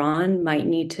towards Iran might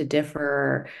need to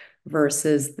differ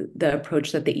versus the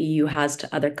approach that the EU has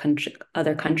to other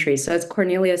countries. So as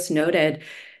Cornelius noted,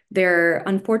 there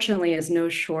unfortunately is no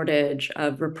shortage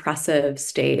of repressive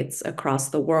states across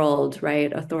the world,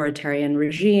 right? Authoritarian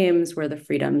regimes where the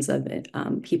freedoms of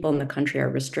people in the country are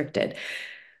restricted.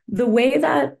 The way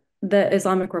that the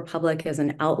Islamic Republic is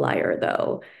an outlier,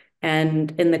 though,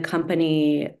 and in the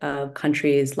company of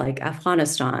countries like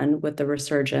Afghanistan, with the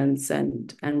resurgence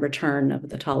and return of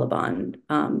the Taliban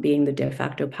being the de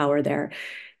facto power there,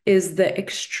 is the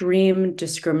extreme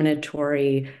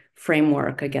discriminatory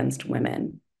framework against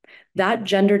women. That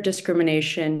gender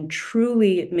discrimination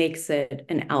truly makes it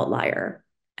an outlier.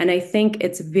 And I think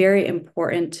it's very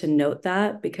important to note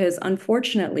that, because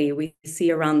unfortunately, we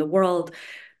see around the world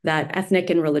that ethnic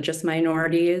and religious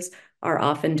minorities are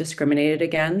often discriminated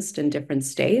against in different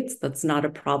states. That's not a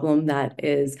problem that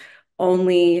is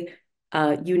only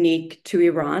unique to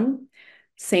Iran.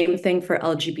 Same thing for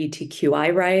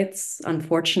LGBTQI rights.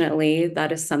 Unfortunately,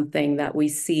 that is something that we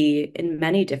see in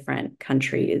many different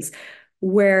countries.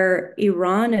 Where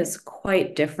Iran is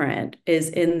quite different is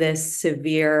in this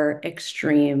severe,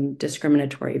 extreme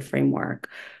discriminatory framework.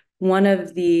 One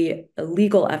of the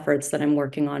legal efforts that I'm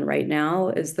working on right now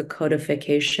is the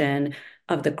codification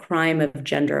of the crime of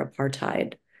gender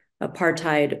apartheid.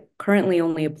 Apartheid currently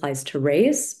only applies to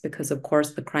race because, of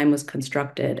course, the crime was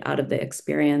constructed out of the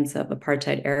experience of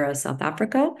apartheid-era South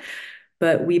Africa.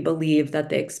 But we believe that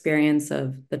the experience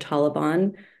of the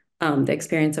Taliban, the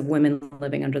experience of women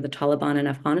living under the Taliban in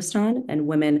Afghanistan and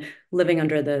women living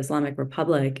under the Islamic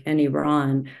Republic in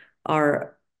Iran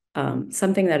are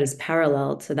something that is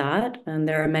parallel to that. And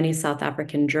there are many South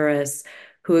African jurists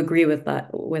who agree with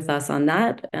us on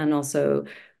that, and also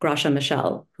Gracia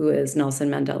Machel, who is Nelson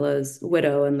Mandela's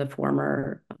widow and the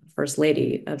former First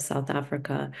Lady of South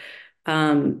Africa.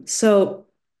 So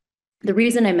the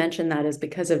reason I mention that is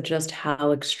because of just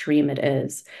how extreme it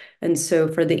is. And so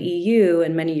for the EU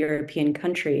and many European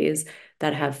countries,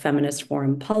 that have feminist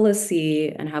foreign policy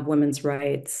and have women's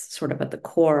rights sort of at the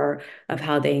core of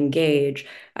how they engage.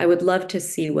 I would love to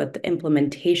see what the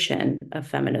implementation of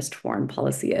feminist foreign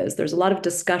policy is. There's a lot of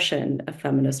discussion of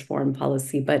feminist foreign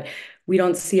policy, but we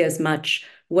don't see as much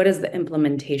what is the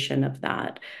implementation of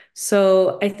that.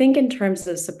 So I think in terms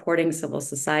of supporting civil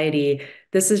society,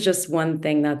 this is just one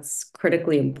thing that's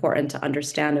critically important to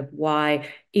understand of why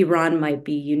Iran might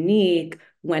be unique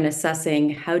when assessing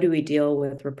how do we deal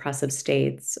with repressive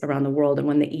states around the world and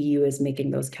when the EU is making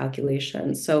those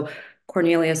calculations. So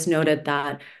Cornelius noted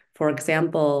that, for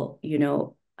example,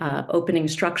 opening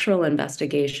structural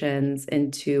investigations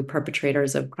into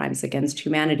perpetrators of crimes against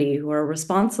humanity who are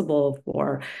responsible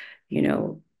for,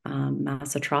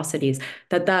 mass atrocities,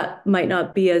 that might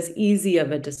not be as easy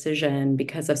of a decision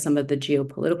because of some of the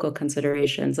geopolitical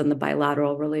considerations and the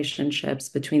bilateral relationships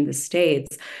between the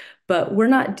states. But we're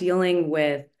not dealing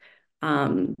with,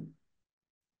 we're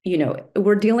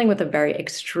dealing with a very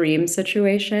extreme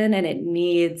situation, and it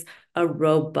needs a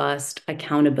robust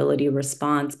accountability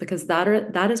response because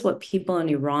that is what people in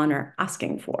Iran are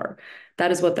asking for.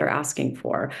 That is what they're asking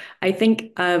for. I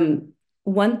think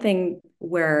one thing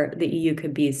where the EU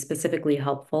could be specifically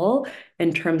helpful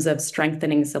in terms of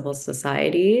strengthening civil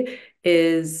society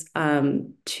is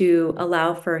to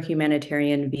allow for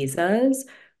humanitarian visas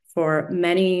for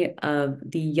many of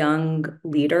the young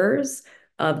leaders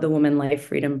of the Women Life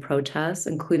Freedom protests,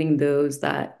 including those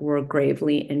that were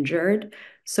gravely injured.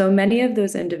 So many of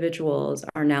those individuals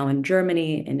are now in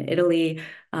Germany, in Italy.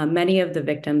 Many of the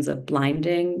victims of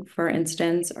blinding, for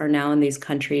instance, are now in these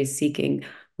countries seeking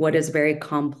what is very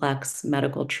complex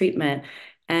medical treatment.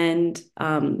 And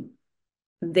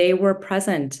they were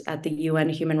present at the UN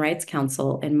Human Rights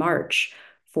Council in March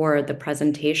for the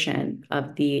presentation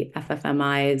of the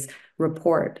FFMI's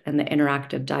report and the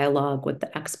interactive dialogue with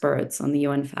the experts on the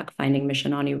UN fact-finding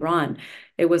mission on Iran.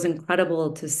 It was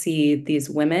incredible to see these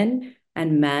women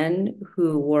and men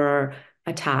who were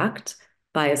attacked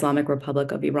by Islamic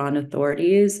Republic of Iran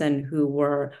authorities and who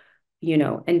were,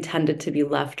 intended to be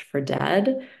left for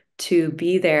dead, to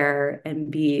be there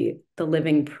and be the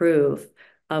living proof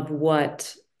of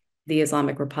what the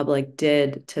Islamic Republic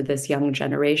did to this young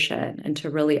generation, and to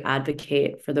really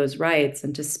advocate for those rights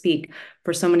and to speak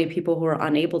for so many people who are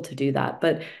unable to do that.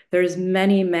 But there's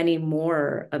many, many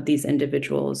more of these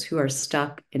individuals who are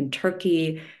stuck in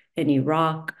Turkey, in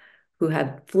Iraq, who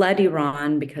have fled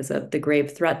Iran because of the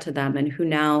grave threat to them and who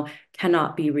now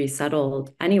cannot be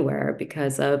resettled anywhere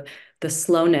because of the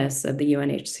slowness of the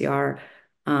UNHCR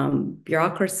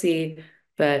bureaucracy,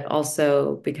 but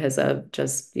also because of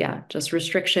just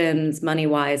restrictions,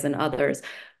 money-wise, and others.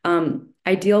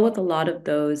 I deal with a lot of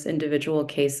those individual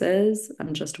cases.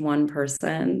 I'm just one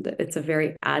person. It's a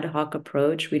very ad hoc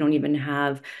approach. We don't even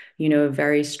have, a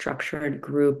very structured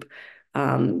group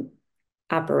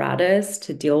apparatus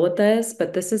to deal with this.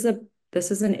 But this is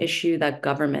an issue that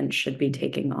government should be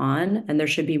taking on, and there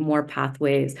should be more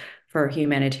pathways for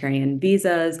humanitarian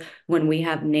visas when we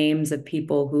have names of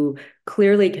people who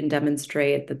clearly can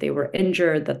demonstrate that they were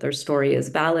injured, that their story is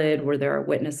valid, where there are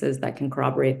witnesses that can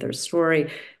corroborate their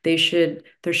story. There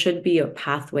should be a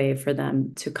pathway for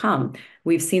them to come.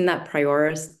 We've seen that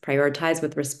prioritize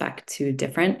with respect to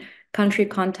different country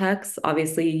contexts.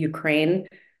 Obviously, Ukraine,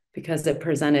 because it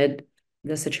presented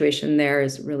the situation there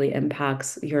really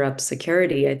impacts Europe's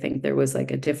security. I think there was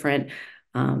like a different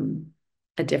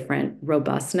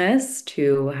robustness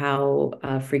to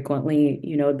how frequently,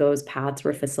 those paths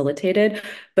were facilitated.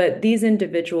 But these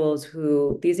Iranians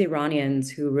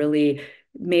who really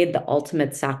made the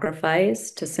ultimate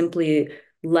sacrifice to simply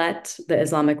let the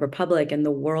Islamic Republic and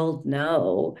the world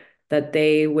know that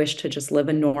they wish to just live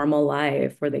a normal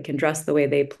life where they can dress the way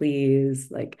they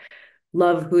please, like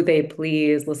love who they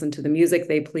please, listen to the music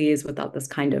they please without this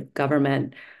kind of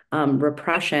government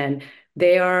repression.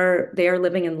 They are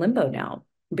living in limbo now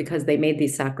because they made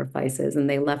these sacrifices and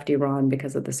they left Iran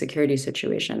because of the security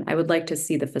situation. I would like to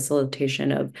see the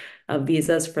facilitation of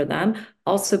visas for them.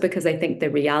 Also, because I think the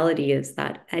reality is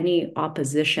that any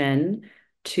opposition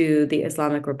to the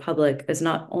Islamic Republic is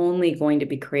not only going to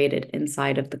be created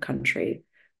inside of the country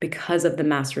because of the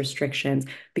mass restrictions,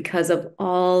 because of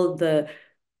all the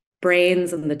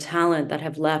brains and the talent that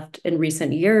have left in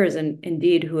recent years, and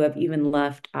indeed who have even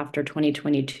left after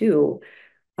 2022.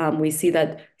 We see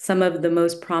that some of the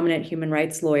most prominent human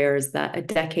rights lawyers that a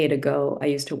decade ago I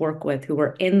used to work with, who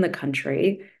were in the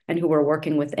country and who were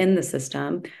working within the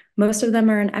system, most of them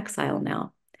are in exile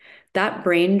now. that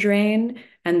brain drain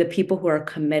and the people who are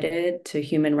committed to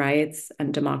human rights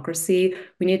and democracy,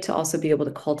 we need to also be able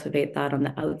to cultivate that on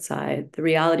the outside. The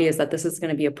reality is that this is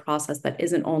going to be a process that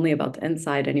isn't only about the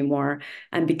inside anymore.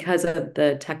 And because of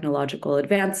the technological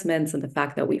advancements and the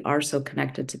fact that we are so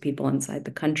connected to people inside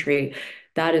the country,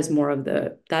 that is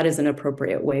an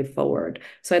appropriate way forward.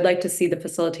 So I'd like to see the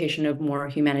facilitation of more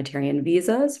humanitarian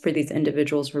visas for these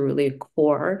individuals who are really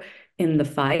core in the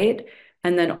fight.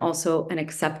 And then also an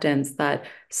acceptance that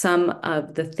some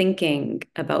of the thinking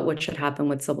about what should happen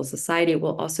with civil society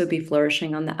will also be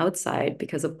flourishing on the outside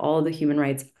because of all the human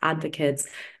rights advocates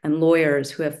and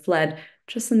lawyers who have fled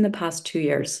just in the past 2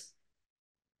 years.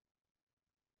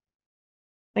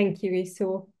 Thank you,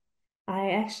 Iso.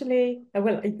 I actually,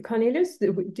 well, Cornelius,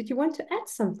 did you want to add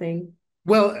something?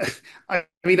 Well, I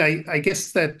mean, I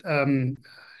guess that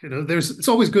it's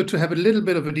always good to have a little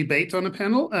bit of a debate on a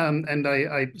panel, and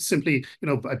I simply,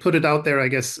 I put it out there. I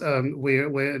guess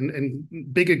we're in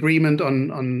big agreement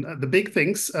on the big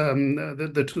things.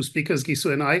 The two speakers,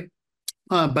 Gisu and I,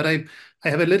 but I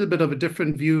have a little bit of a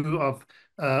different view of.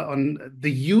 On the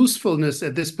usefulness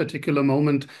at this particular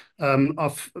moment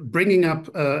of bringing up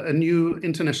a new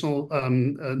international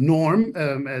norm,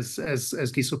 as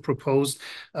Giso proposed,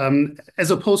 as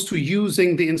opposed to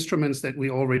using the instruments that we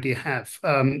already have,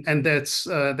 and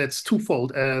that's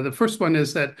twofold. The first one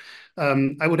is that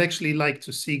I would actually like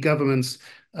to see governments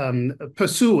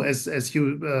pursue, as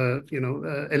you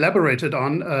elaborated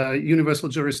on, universal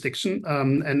jurisdiction,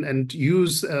 and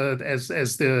use as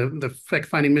the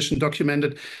fact-finding mission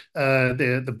documented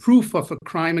the proof of a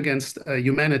crime against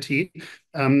humanity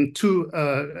to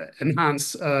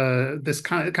enhance this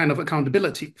kind of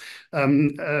accountability.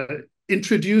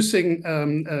 Introducing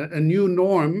a new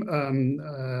norm,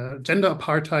 gender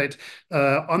apartheid,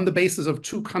 on the basis of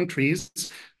two countries,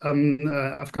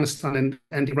 Afghanistan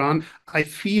and Iran, I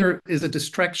fear is a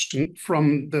distraction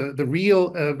from the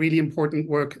real, really important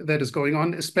work that is going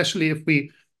on, especially if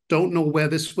we don't know where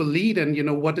this will lead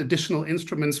and what additional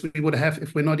instruments we would have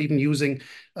if we're not even using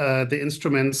the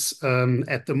instruments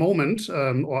at the moment,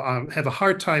 or have a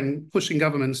hard time pushing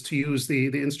governments to use the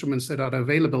instruments that are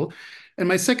available. And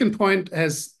my second point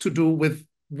has to do with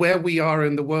where we are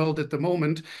in the world at the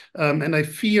moment. And I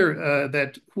fear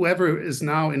that whoever is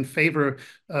now in favor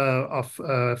of,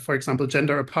 for example,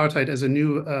 gender apartheid as a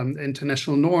new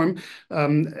international norm,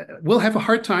 will have a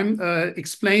hard time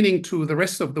explaining to the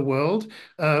rest of the world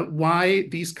why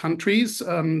these countries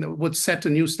would set a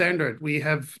new standard. We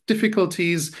have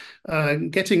difficulties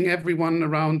getting everyone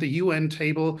around the UN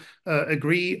table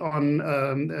agree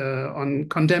on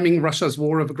condemning Russia's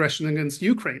war of aggression against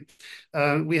Ukraine.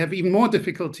 We have even more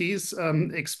difficulties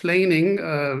explaining,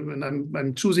 and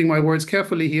I'm choosing my words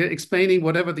carefully here, explaining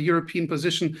whatever the European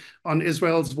position on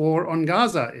Israel's war on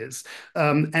Gaza is,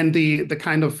 and the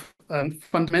kind of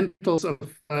fundamentals of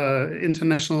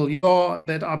international law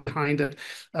that are behind it.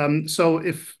 So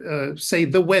if, say,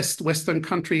 the Western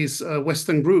countries,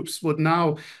 Western groups would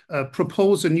now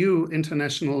propose a new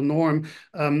international norm,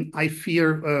 I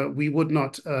fear we would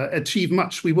not achieve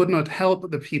much. We would not help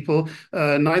the people,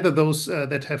 neither those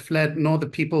that have fled nor the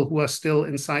people who are still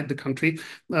inside the country.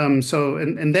 So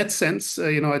in that sense,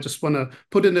 I just want to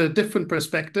put in a different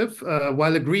perspective,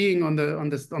 while agreeing on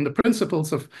the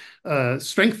principles of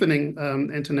strengthening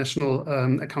international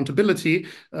accountability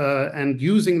and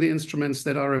using the instruments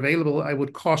that are available. I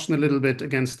would caution a little bit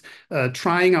against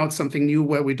trying out something new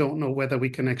where we don't know whether we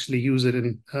can actually use it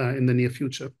in the near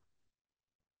future.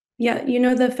 Yeah,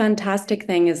 the fantastic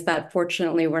thing is that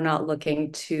fortunately we're not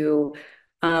looking to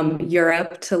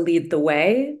Europe to lead the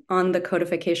way on the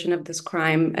codification of this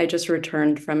crime. I just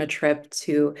returned from a trip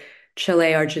to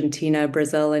Chile, Argentina,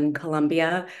 Brazil, and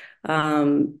Colombia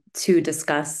to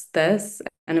discuss this.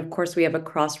 And of course, we have a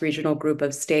cross-regional group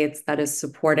of states that is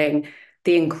supporting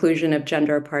the inclusion of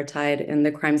gender apartheid in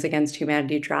the Crimes Against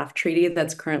Humanity draft treaty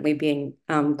that's currently being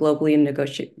globally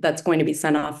negotiated, that's going to be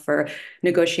sent off for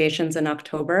negotiations in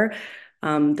October.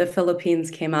 The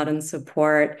Philippines came out in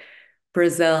support,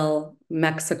 Brazil,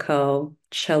 Mexico,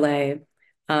 Chile.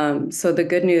 So the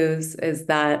good news is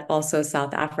that also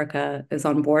South Africa is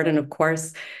on board. And of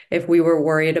course, if we were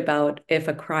worried about if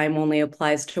a crime only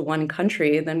applies to one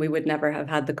country, then we would never have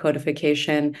had the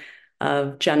codification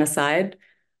of genocide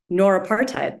nor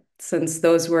apartheid, since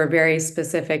those were very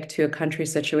specific to a country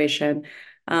situation.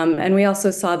 And we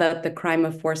also saw that the crime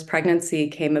of forced pregnancy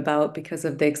came about because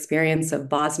of the experience of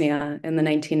Bosnia in the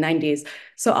 1990s.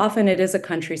 So often it is a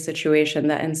country situation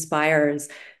that inspires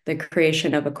the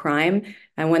creation of a crime.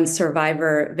 And when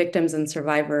victims and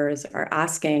survivors are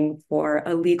asking for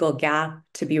a legal gap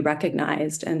to be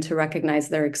recognized and to recognize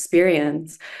their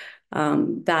experience,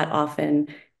 that often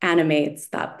animates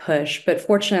that push. But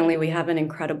fortunately, we have an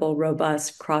incredible,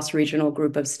 robust cross-regional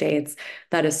group of states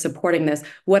that is supporting this.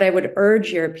 What I would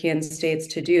urge European states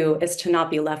to do is to not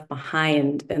be left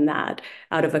behind in that,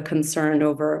 out of a concern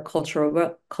over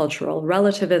cultural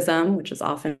relativism, which is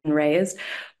often raised,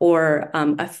 or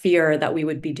a fear that we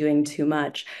would be doing too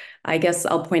much. I guess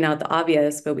I'll point out the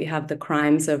obvious, but we have the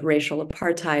crimes of racial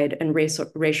apartheid and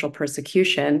racial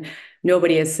persecution.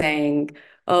 Nobody is saying,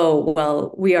 oh,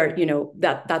 well, we are,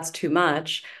 that's too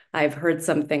much. I've heard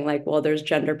something like, well, there's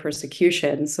gender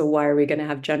persecution, so why are we going to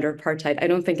have gender apartheid? I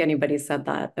don't think anybody said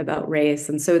that about race.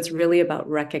 And so it's really about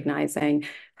recognizing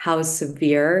how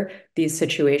severe these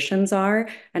situations are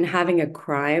and having a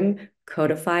crime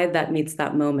codified that meets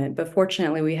that moment. But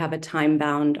fortunately, we have a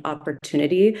time-bound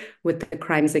opportunity with the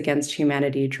Crimes Against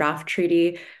Humanity draft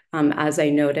treaty. As I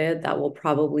noted, that will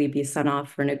probably be sent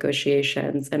off for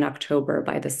negotiations in October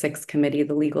by the Sixth Committee,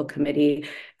 the legal committee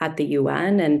at the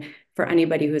UN. And for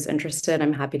anybody who's interested,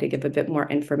 I'm happy to give a bit more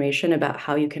information about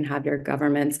how you can have your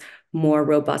governments more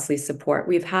robustly support.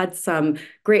 We've had some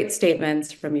great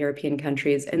statements from European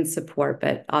countries in support,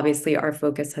 but obviously our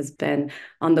focus has been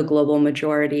on the global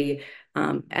majority.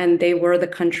 And they were the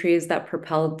countries that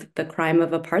propelled the crime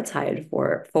of apartheid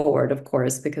forward, of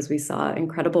course, because we saw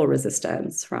incredible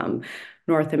resistance from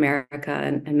North America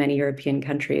and many European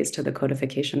countries to the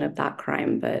codification of that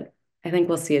crime. But I think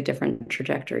we'll see a different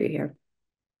trajectory here.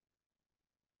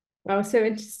 Wow, so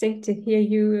interesting to hear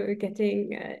you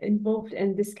getting involved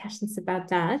in discussions about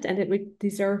that, and it would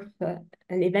deserve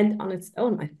an event on its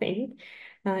own, I think.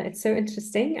 It's so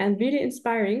interesting and really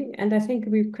inspiring, and I think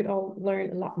we could all learn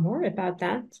a lot more about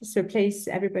that. So please,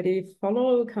 everybody,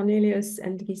 follow Cornelius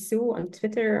and Gisou on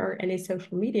Twitter or any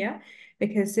social media,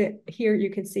 because here you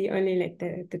can see only like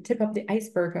the tip of the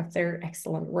iceberg of their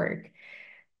excellent work.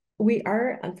 We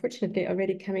are unfortunately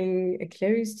already coming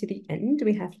close to the end.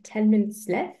 We have 10 minutes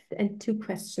left and 2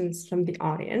 questions from the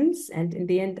audience. And in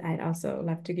the end, I'd also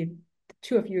love to give the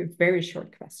 2 of you a very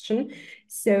short question.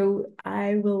 So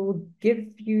I will give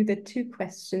you the 2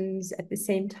 questions at the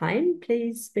same time.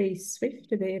 Please be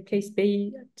swift, please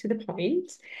be to the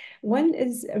point. One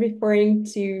is referring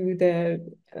to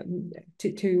the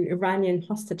to Iranian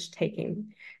hostage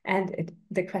taking. And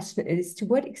the question is, to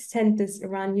what extent does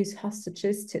Iran use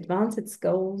hostages to advance its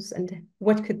goals, and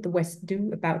what could the West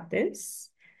do about this?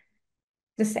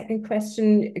 The second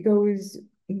question goes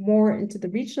more into the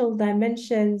regional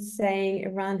dimensions, saying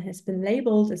Iran has been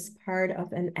labeled as part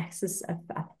of an axis of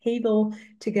upheaval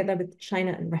together with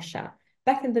China and Russia.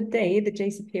 Back in the day, the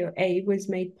JCPOA was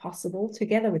made possible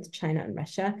together with China and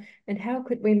Russia. And how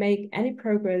could we make any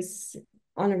progress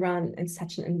on Iran in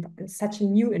such a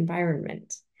new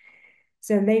environment?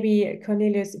 So maybe,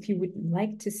 Cornelius, if you would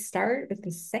like to start with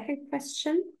the second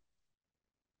question.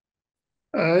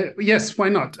 Yes, why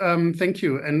not? Thank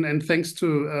you. And thanks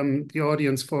to the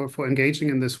audience for engaging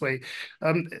in this way.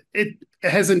 It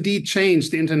has indeed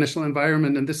changed the international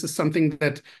environment. And this is something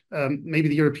that maybe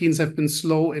the Europeans have been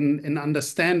slow in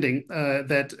understanding,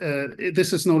 that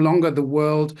this is no longer the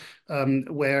world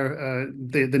where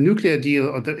the nuclear deal,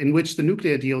 or in which the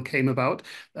nuclear deal came about.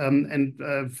 And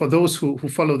for those who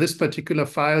follow this particular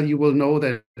file, you will know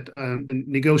that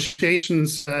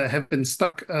negotiations have been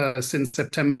stuck since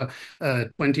September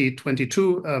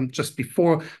 2022, just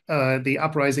before the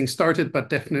uprising started, but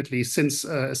definitely since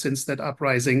that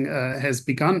uprising has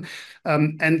begun.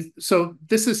 And so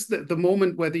this is the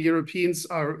moment where the Europeans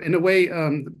are, in a way,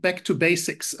 back to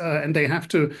basics, and they have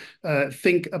to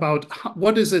think about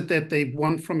what is it that they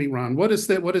want from Iran? What is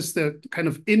the kind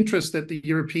of interest that the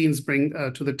Europeans bring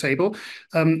to the table,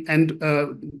 and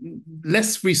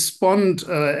less respond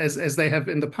as they have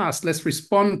in the past, less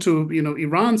respond to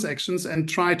Iran's actions and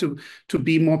try to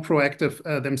be more proactive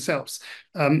themselves.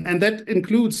 And that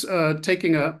includes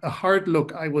taking a hard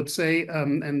look, I would say,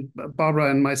 and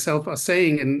Barbara and myself are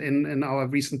saying in our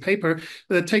recent paper,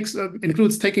 that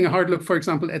includes taking a hard look, for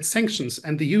example, at sanctions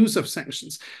and the use of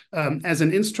sanctions as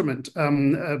an instrument,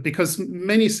 because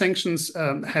many sanctions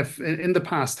have in the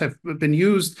past have been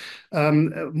used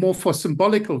more for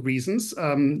symbolical reasons,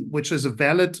 which is a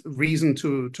valid reason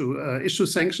to issue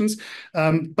sanctions.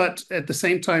 But at the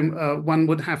same time, one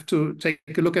would have to take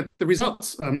a look at the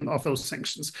results of those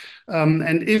sanctions.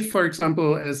 And if, for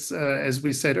example, as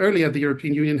we said earlier, the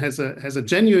European Union has a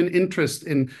genuine interest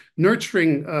in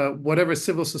nurturing whatever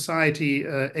civil society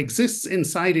exists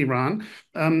inside Iran,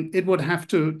 it would have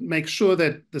to make sure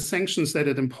that the sanctions that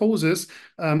it imposes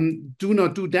do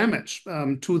not do damage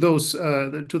to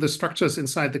the structures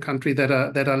inside the country that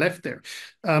are left there.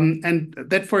 And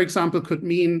that, for example, could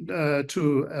mean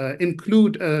to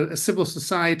include a civil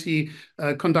society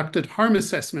conducted harm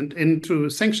assessment into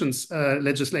sanctions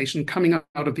legislation coming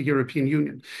out of the European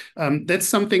Union.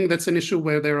 That's an issue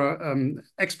where there are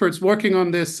experts working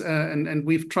on this, and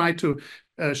we've tried to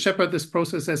shepherd this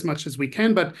process as much as we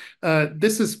can. But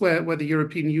this is where the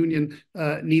European Union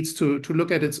needs to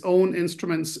look at its own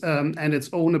instruments and its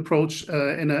own approach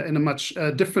in a much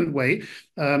different way.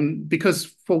 Because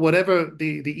for whatever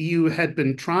the EU had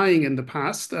been trying in the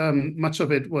past, much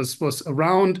of it was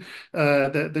around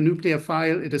the nuclear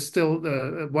file. It is still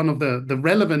one of the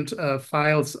relevant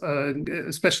files,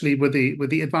 especially with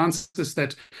the advances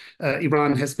that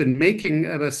Iran has been making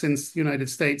ever since the United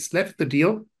States left the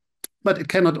deal. But it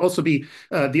cannot also be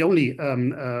the only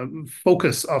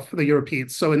focus of the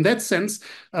Europeans. So in that sense,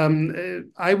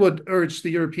 I would urge the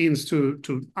Europeans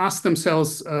to ask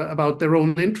themselves about their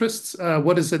own interests.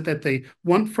 What is it that they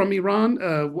want from Iran?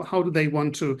 How do they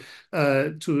want to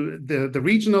the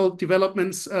regional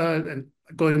developments and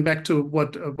going back to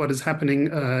what is happening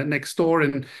next door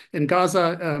in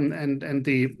Gaza and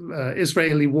the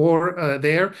Israeli war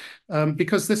there,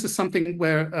 because this is something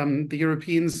where the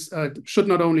Europeans should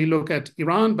not only look at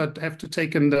Iran, but have to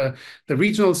take in the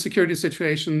regional security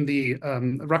situation, the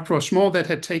rapprochement that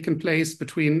had taken place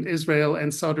between Israel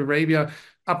and Saudi Arabia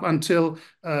up until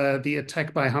the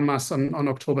attack by Hamas on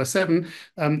October 7,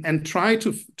 and try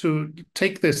to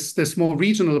take this more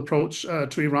regional approach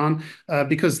to Iran,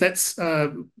 because that's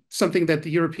something that the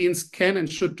Europeans can and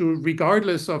should do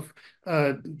regardless of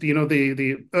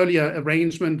the earlier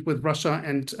arrangement with Russia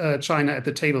and China at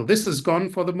the table. This is gone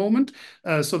for the moment,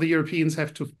 so the Europeans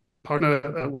have to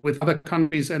partner with other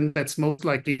countries, and that's most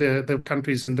likely the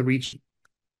countries in the region.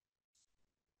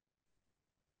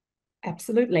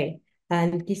 Absolutely.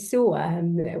 And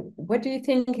Gisou, what do you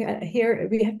think here?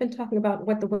 We have been talking about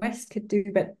what the West could do,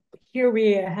 but here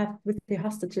we have with the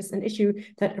hostages an issue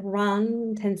that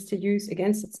Iran tends to use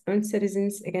against its own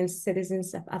citizens, against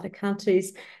citizens of other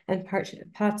countries, and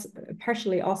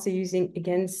partially also using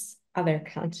against other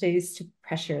countries to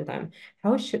pressure them.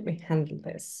 How should we handle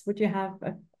this? Would you have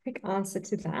a quick answer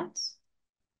to that?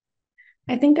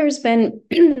 I think there's been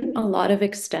a lot of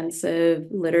extensive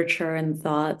literature and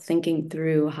thought thinking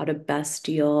through how to best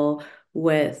deal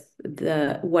with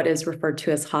what is referred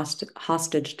to as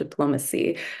hostage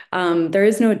diplomacy. There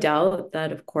is no doubt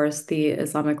that, of course, the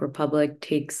Islamic Republic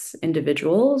takes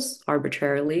individuals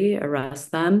arbitrarily, arrests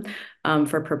them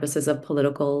for purposes of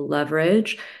political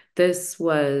leverage. This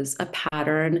was a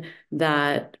pattern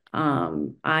that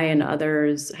I and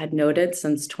others had noted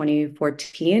since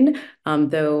 2014,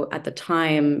 though at the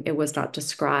time it was not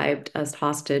described as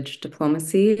hostage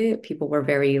diplomacy. People were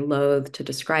very loath to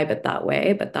describe it that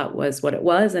way, but that was what it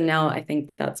was. And now I think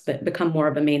that's become more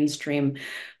of a mainstream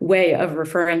way of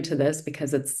referring to this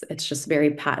because it's just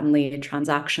very patently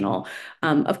transactional.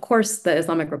 Of course, the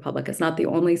Islamic Republic is not the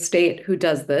only state who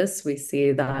does this. We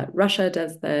see that Russia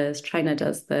does this, China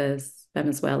does this,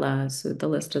 Venezuela, so the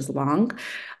list is long.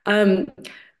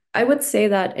 I would say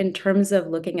that in terms of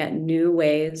looking at new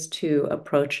ways to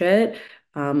approach it,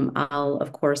 I'll,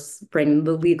 of course, bring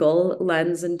the legal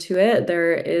lens into it.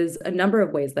 There is a number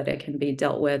of ways that it can be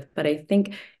dealt with, but I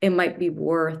think it might be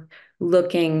worth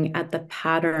looking at the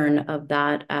pattern of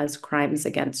that as crimes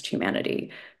against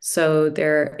humanity. So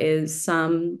there is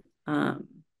some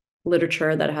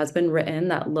literature that has been written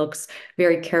that looks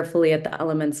very carefully at the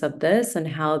elements of this and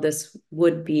how this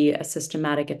would be a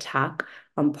systematic attack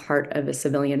on part of a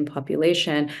civilian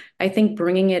population. I think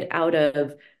bringing it out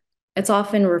of, it's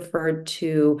often referred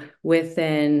to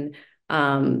within,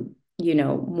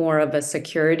 more of a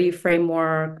security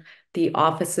framework, the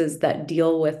offices that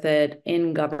deal with it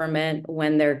in government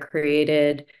when they're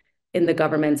created, in the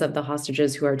governments of the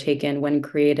hostages who are taken when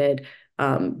created,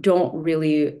 don't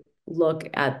really look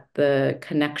at the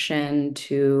connection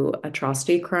to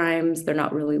atrocity crimes. They're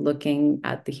not really looking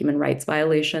at the human rights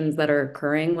violations that are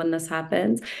occurring when this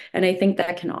happens. And I think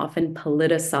that can often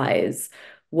politicize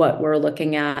what we're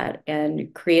looking at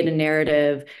and create a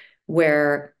narrative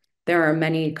where there are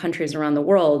many countries around the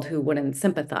world who wouldn't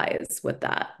sympathize with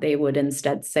that. They would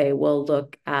instead say, well,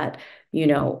 look at,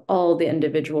 all the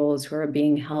individuals who are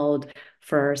being held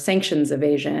for sanctions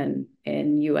evasion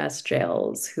in US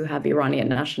jails who have Iranian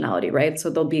nationality, right? So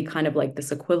there'll be kind of like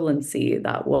this equivalency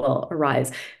that will arise.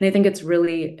 And I think it's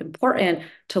really important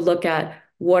to look at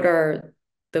what are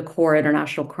the core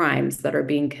international crimes that are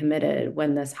being committed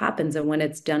when this happens, and when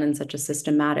it's done in such a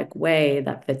systematic way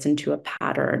that fits into a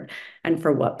pattern, and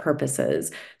for what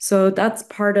purposes. So that's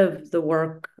part of the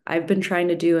work I've been trying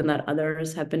to do and that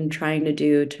others have been trying to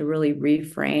do to really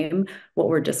reframe what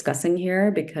we're discussing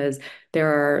here, because there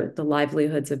are the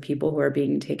livelihoods of people who are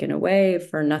being taken away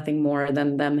for nothing more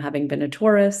than them having been a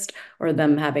tourist or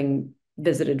them having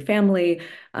visited family.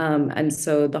 And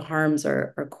so the harms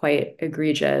are quite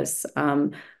egregious.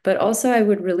 But also I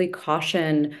would really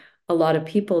caution a lot of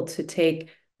people to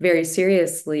take very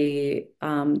seriously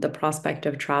the prospect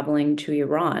of traveling to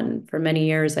Iran. For many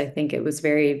years, I think it was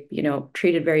very,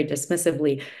 treated very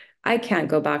dismissively. I can't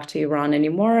go back to Iran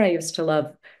anymore. I used to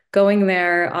love going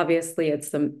there. Obviously,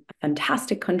 it's a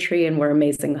fantastic country and we're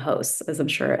amazing hosts, as I'm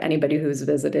sure anybody who's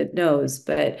visited knows.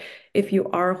 But if you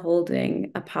are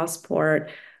holding a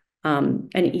passport, an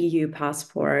EU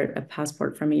passport, a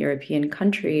passport from a European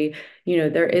country,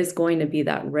 there is going to be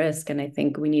that risk. And I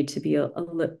think we need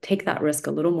to take that risk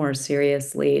a little more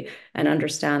seriously and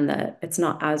understand that it's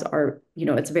not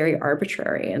it's very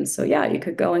arbitrary. And so, yeah, you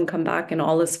could go and come back and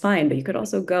all is fine, but you could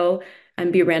also go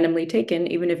and be randomly taken,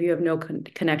 even if you have no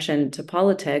connection to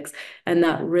politics. And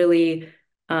that really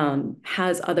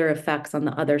has other effects on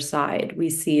the other side.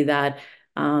 We see that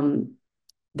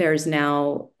there's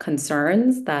now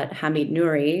concerns that Hamid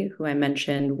Nouri, who I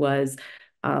mentioned, was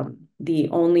the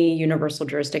only universal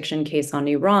jurisdiction case on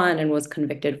Iran and was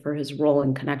convicted for his role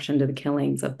in connection to the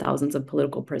killings of thousands of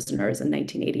political prisoners in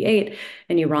 1988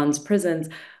 in Iran's prisons.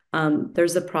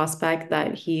 There's a prospect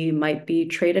that he might be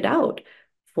traded out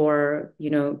for,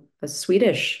 the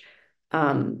Swedish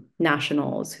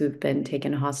nationals who've been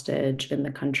taken hostage in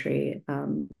the country.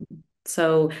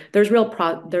 So there's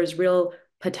real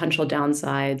potential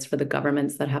downsides for the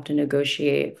governments that have to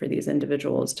negotiate for these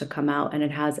individuals to come out, and it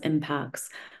has impacts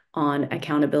on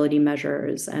accountability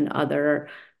measures and other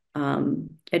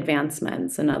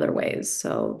advancements in other ways.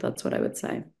 So that's what I would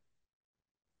say.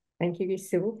 Thank you,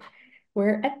 Gisu.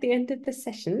 We're at the end of the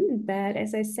session, but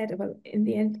as I said, well, in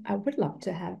the end, I would love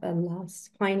to have a last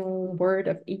final word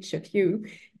of each of you.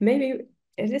 Maybe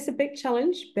it is a big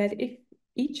challenge, but if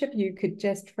each of you could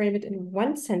just frame it in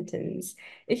one sentence,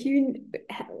 if you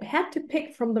had to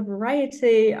pick from the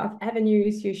variety of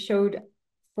avenues you showed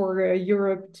for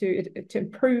Europe to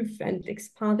improve and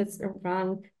expand its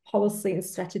Iran policy and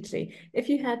strategy, if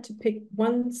you had to pick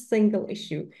one single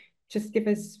issue, just give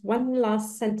us one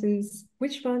last sentence.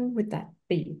 Which one would that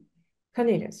be?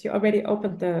 Cornelius, you already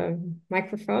opened the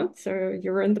microphone, so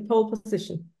you're in the pole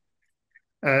position.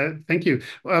 Thank you.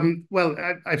 Well,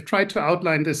 I've tried to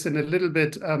outline this in a little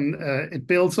bit. It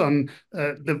builds on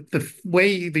the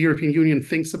way the European Union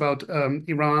thinks about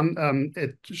Iran.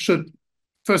 It should,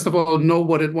 first of all, know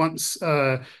what it wants,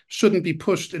 shouldn't be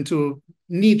pushed into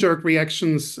knee-jerk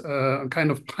reactions, kind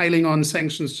of piling on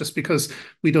sanctions just because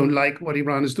we don't like what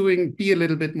Iran is doing. Be a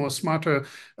little bit more smarter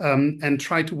and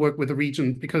try to work with the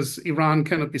region, because Iran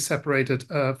cannot be separated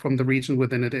from the region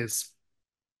within it is.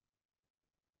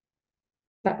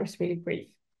 That was really brief.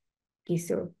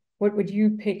 Gisu, what would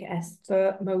you pick as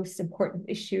the most important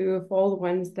issue of all the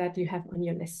ones that you have on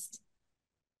your list?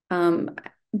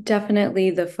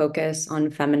 Definitely the focus on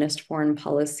feminist foreign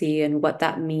policy and what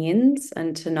that means,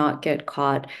 and to not get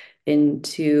caught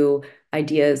into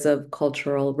ideas of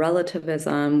cultural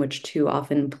relativism, which too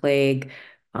often plague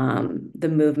the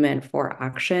movement for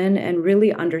action, and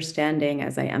really understanding,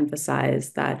 as I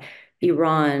emphasize, that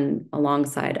Iran,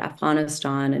 alongside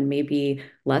Afghanistan and maybe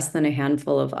less than a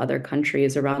handful of other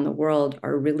countries around the world,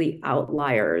 are really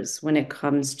outliers when it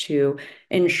comes to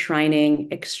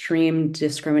enshrining extreme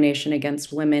discrimination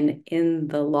against women in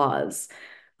the laws.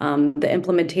 The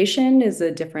implementation is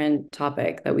a different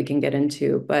topic that we can get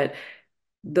into, but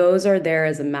those are there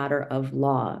as a matter of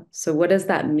law. So what does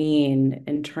that mean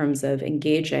in terms of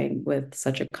engaging with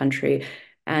such a country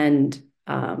and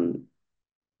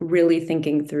really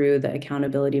thinking through the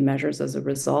accountability measures as a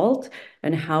result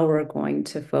and how we're going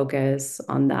to focus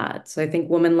on that. So I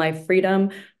think Women, Life, Freedom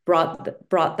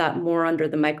brought that more under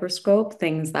the microscope,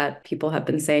 things that people have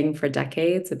been saying for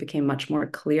decades. It became much more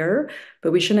clear,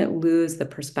 but we shouldn't lose the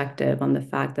perspective on the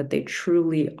fact that they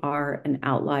truly are an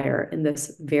outlier in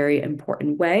this very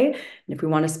important way. And if we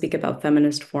want to speak about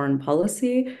feminist foreign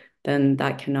policy, then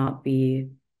that cannot be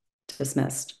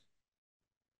dismissed.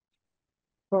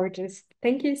 Gorgeous.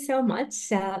 Thank you so much.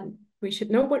 We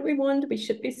should know what we want. We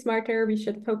should be smarter. We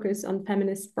should focus on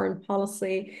feminist foreign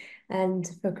policy and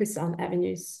focus on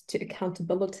avenues to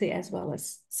accountability, as well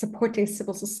as supporting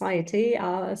civil society.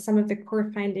 Some of the core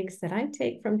findings that I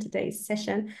take from today's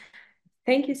session.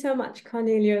 Thank you so much,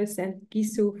 Cornelius and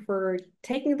Gisu, for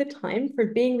taking the time, for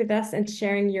being with us and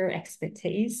sharing your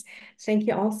expertise. Thank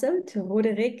you also to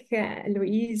Roderick,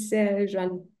 Louise,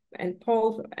 Jean, and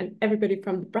Paul, and everybody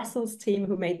from the Brussels team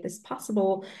who made this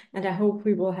possible. And I hope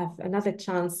we will have another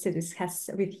chance to discuss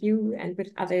with you and with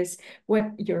others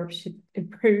what Europe should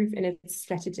improve in its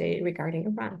strategy regarding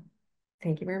Iran.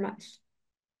 Thank you very much.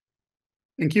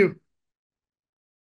 Thank you.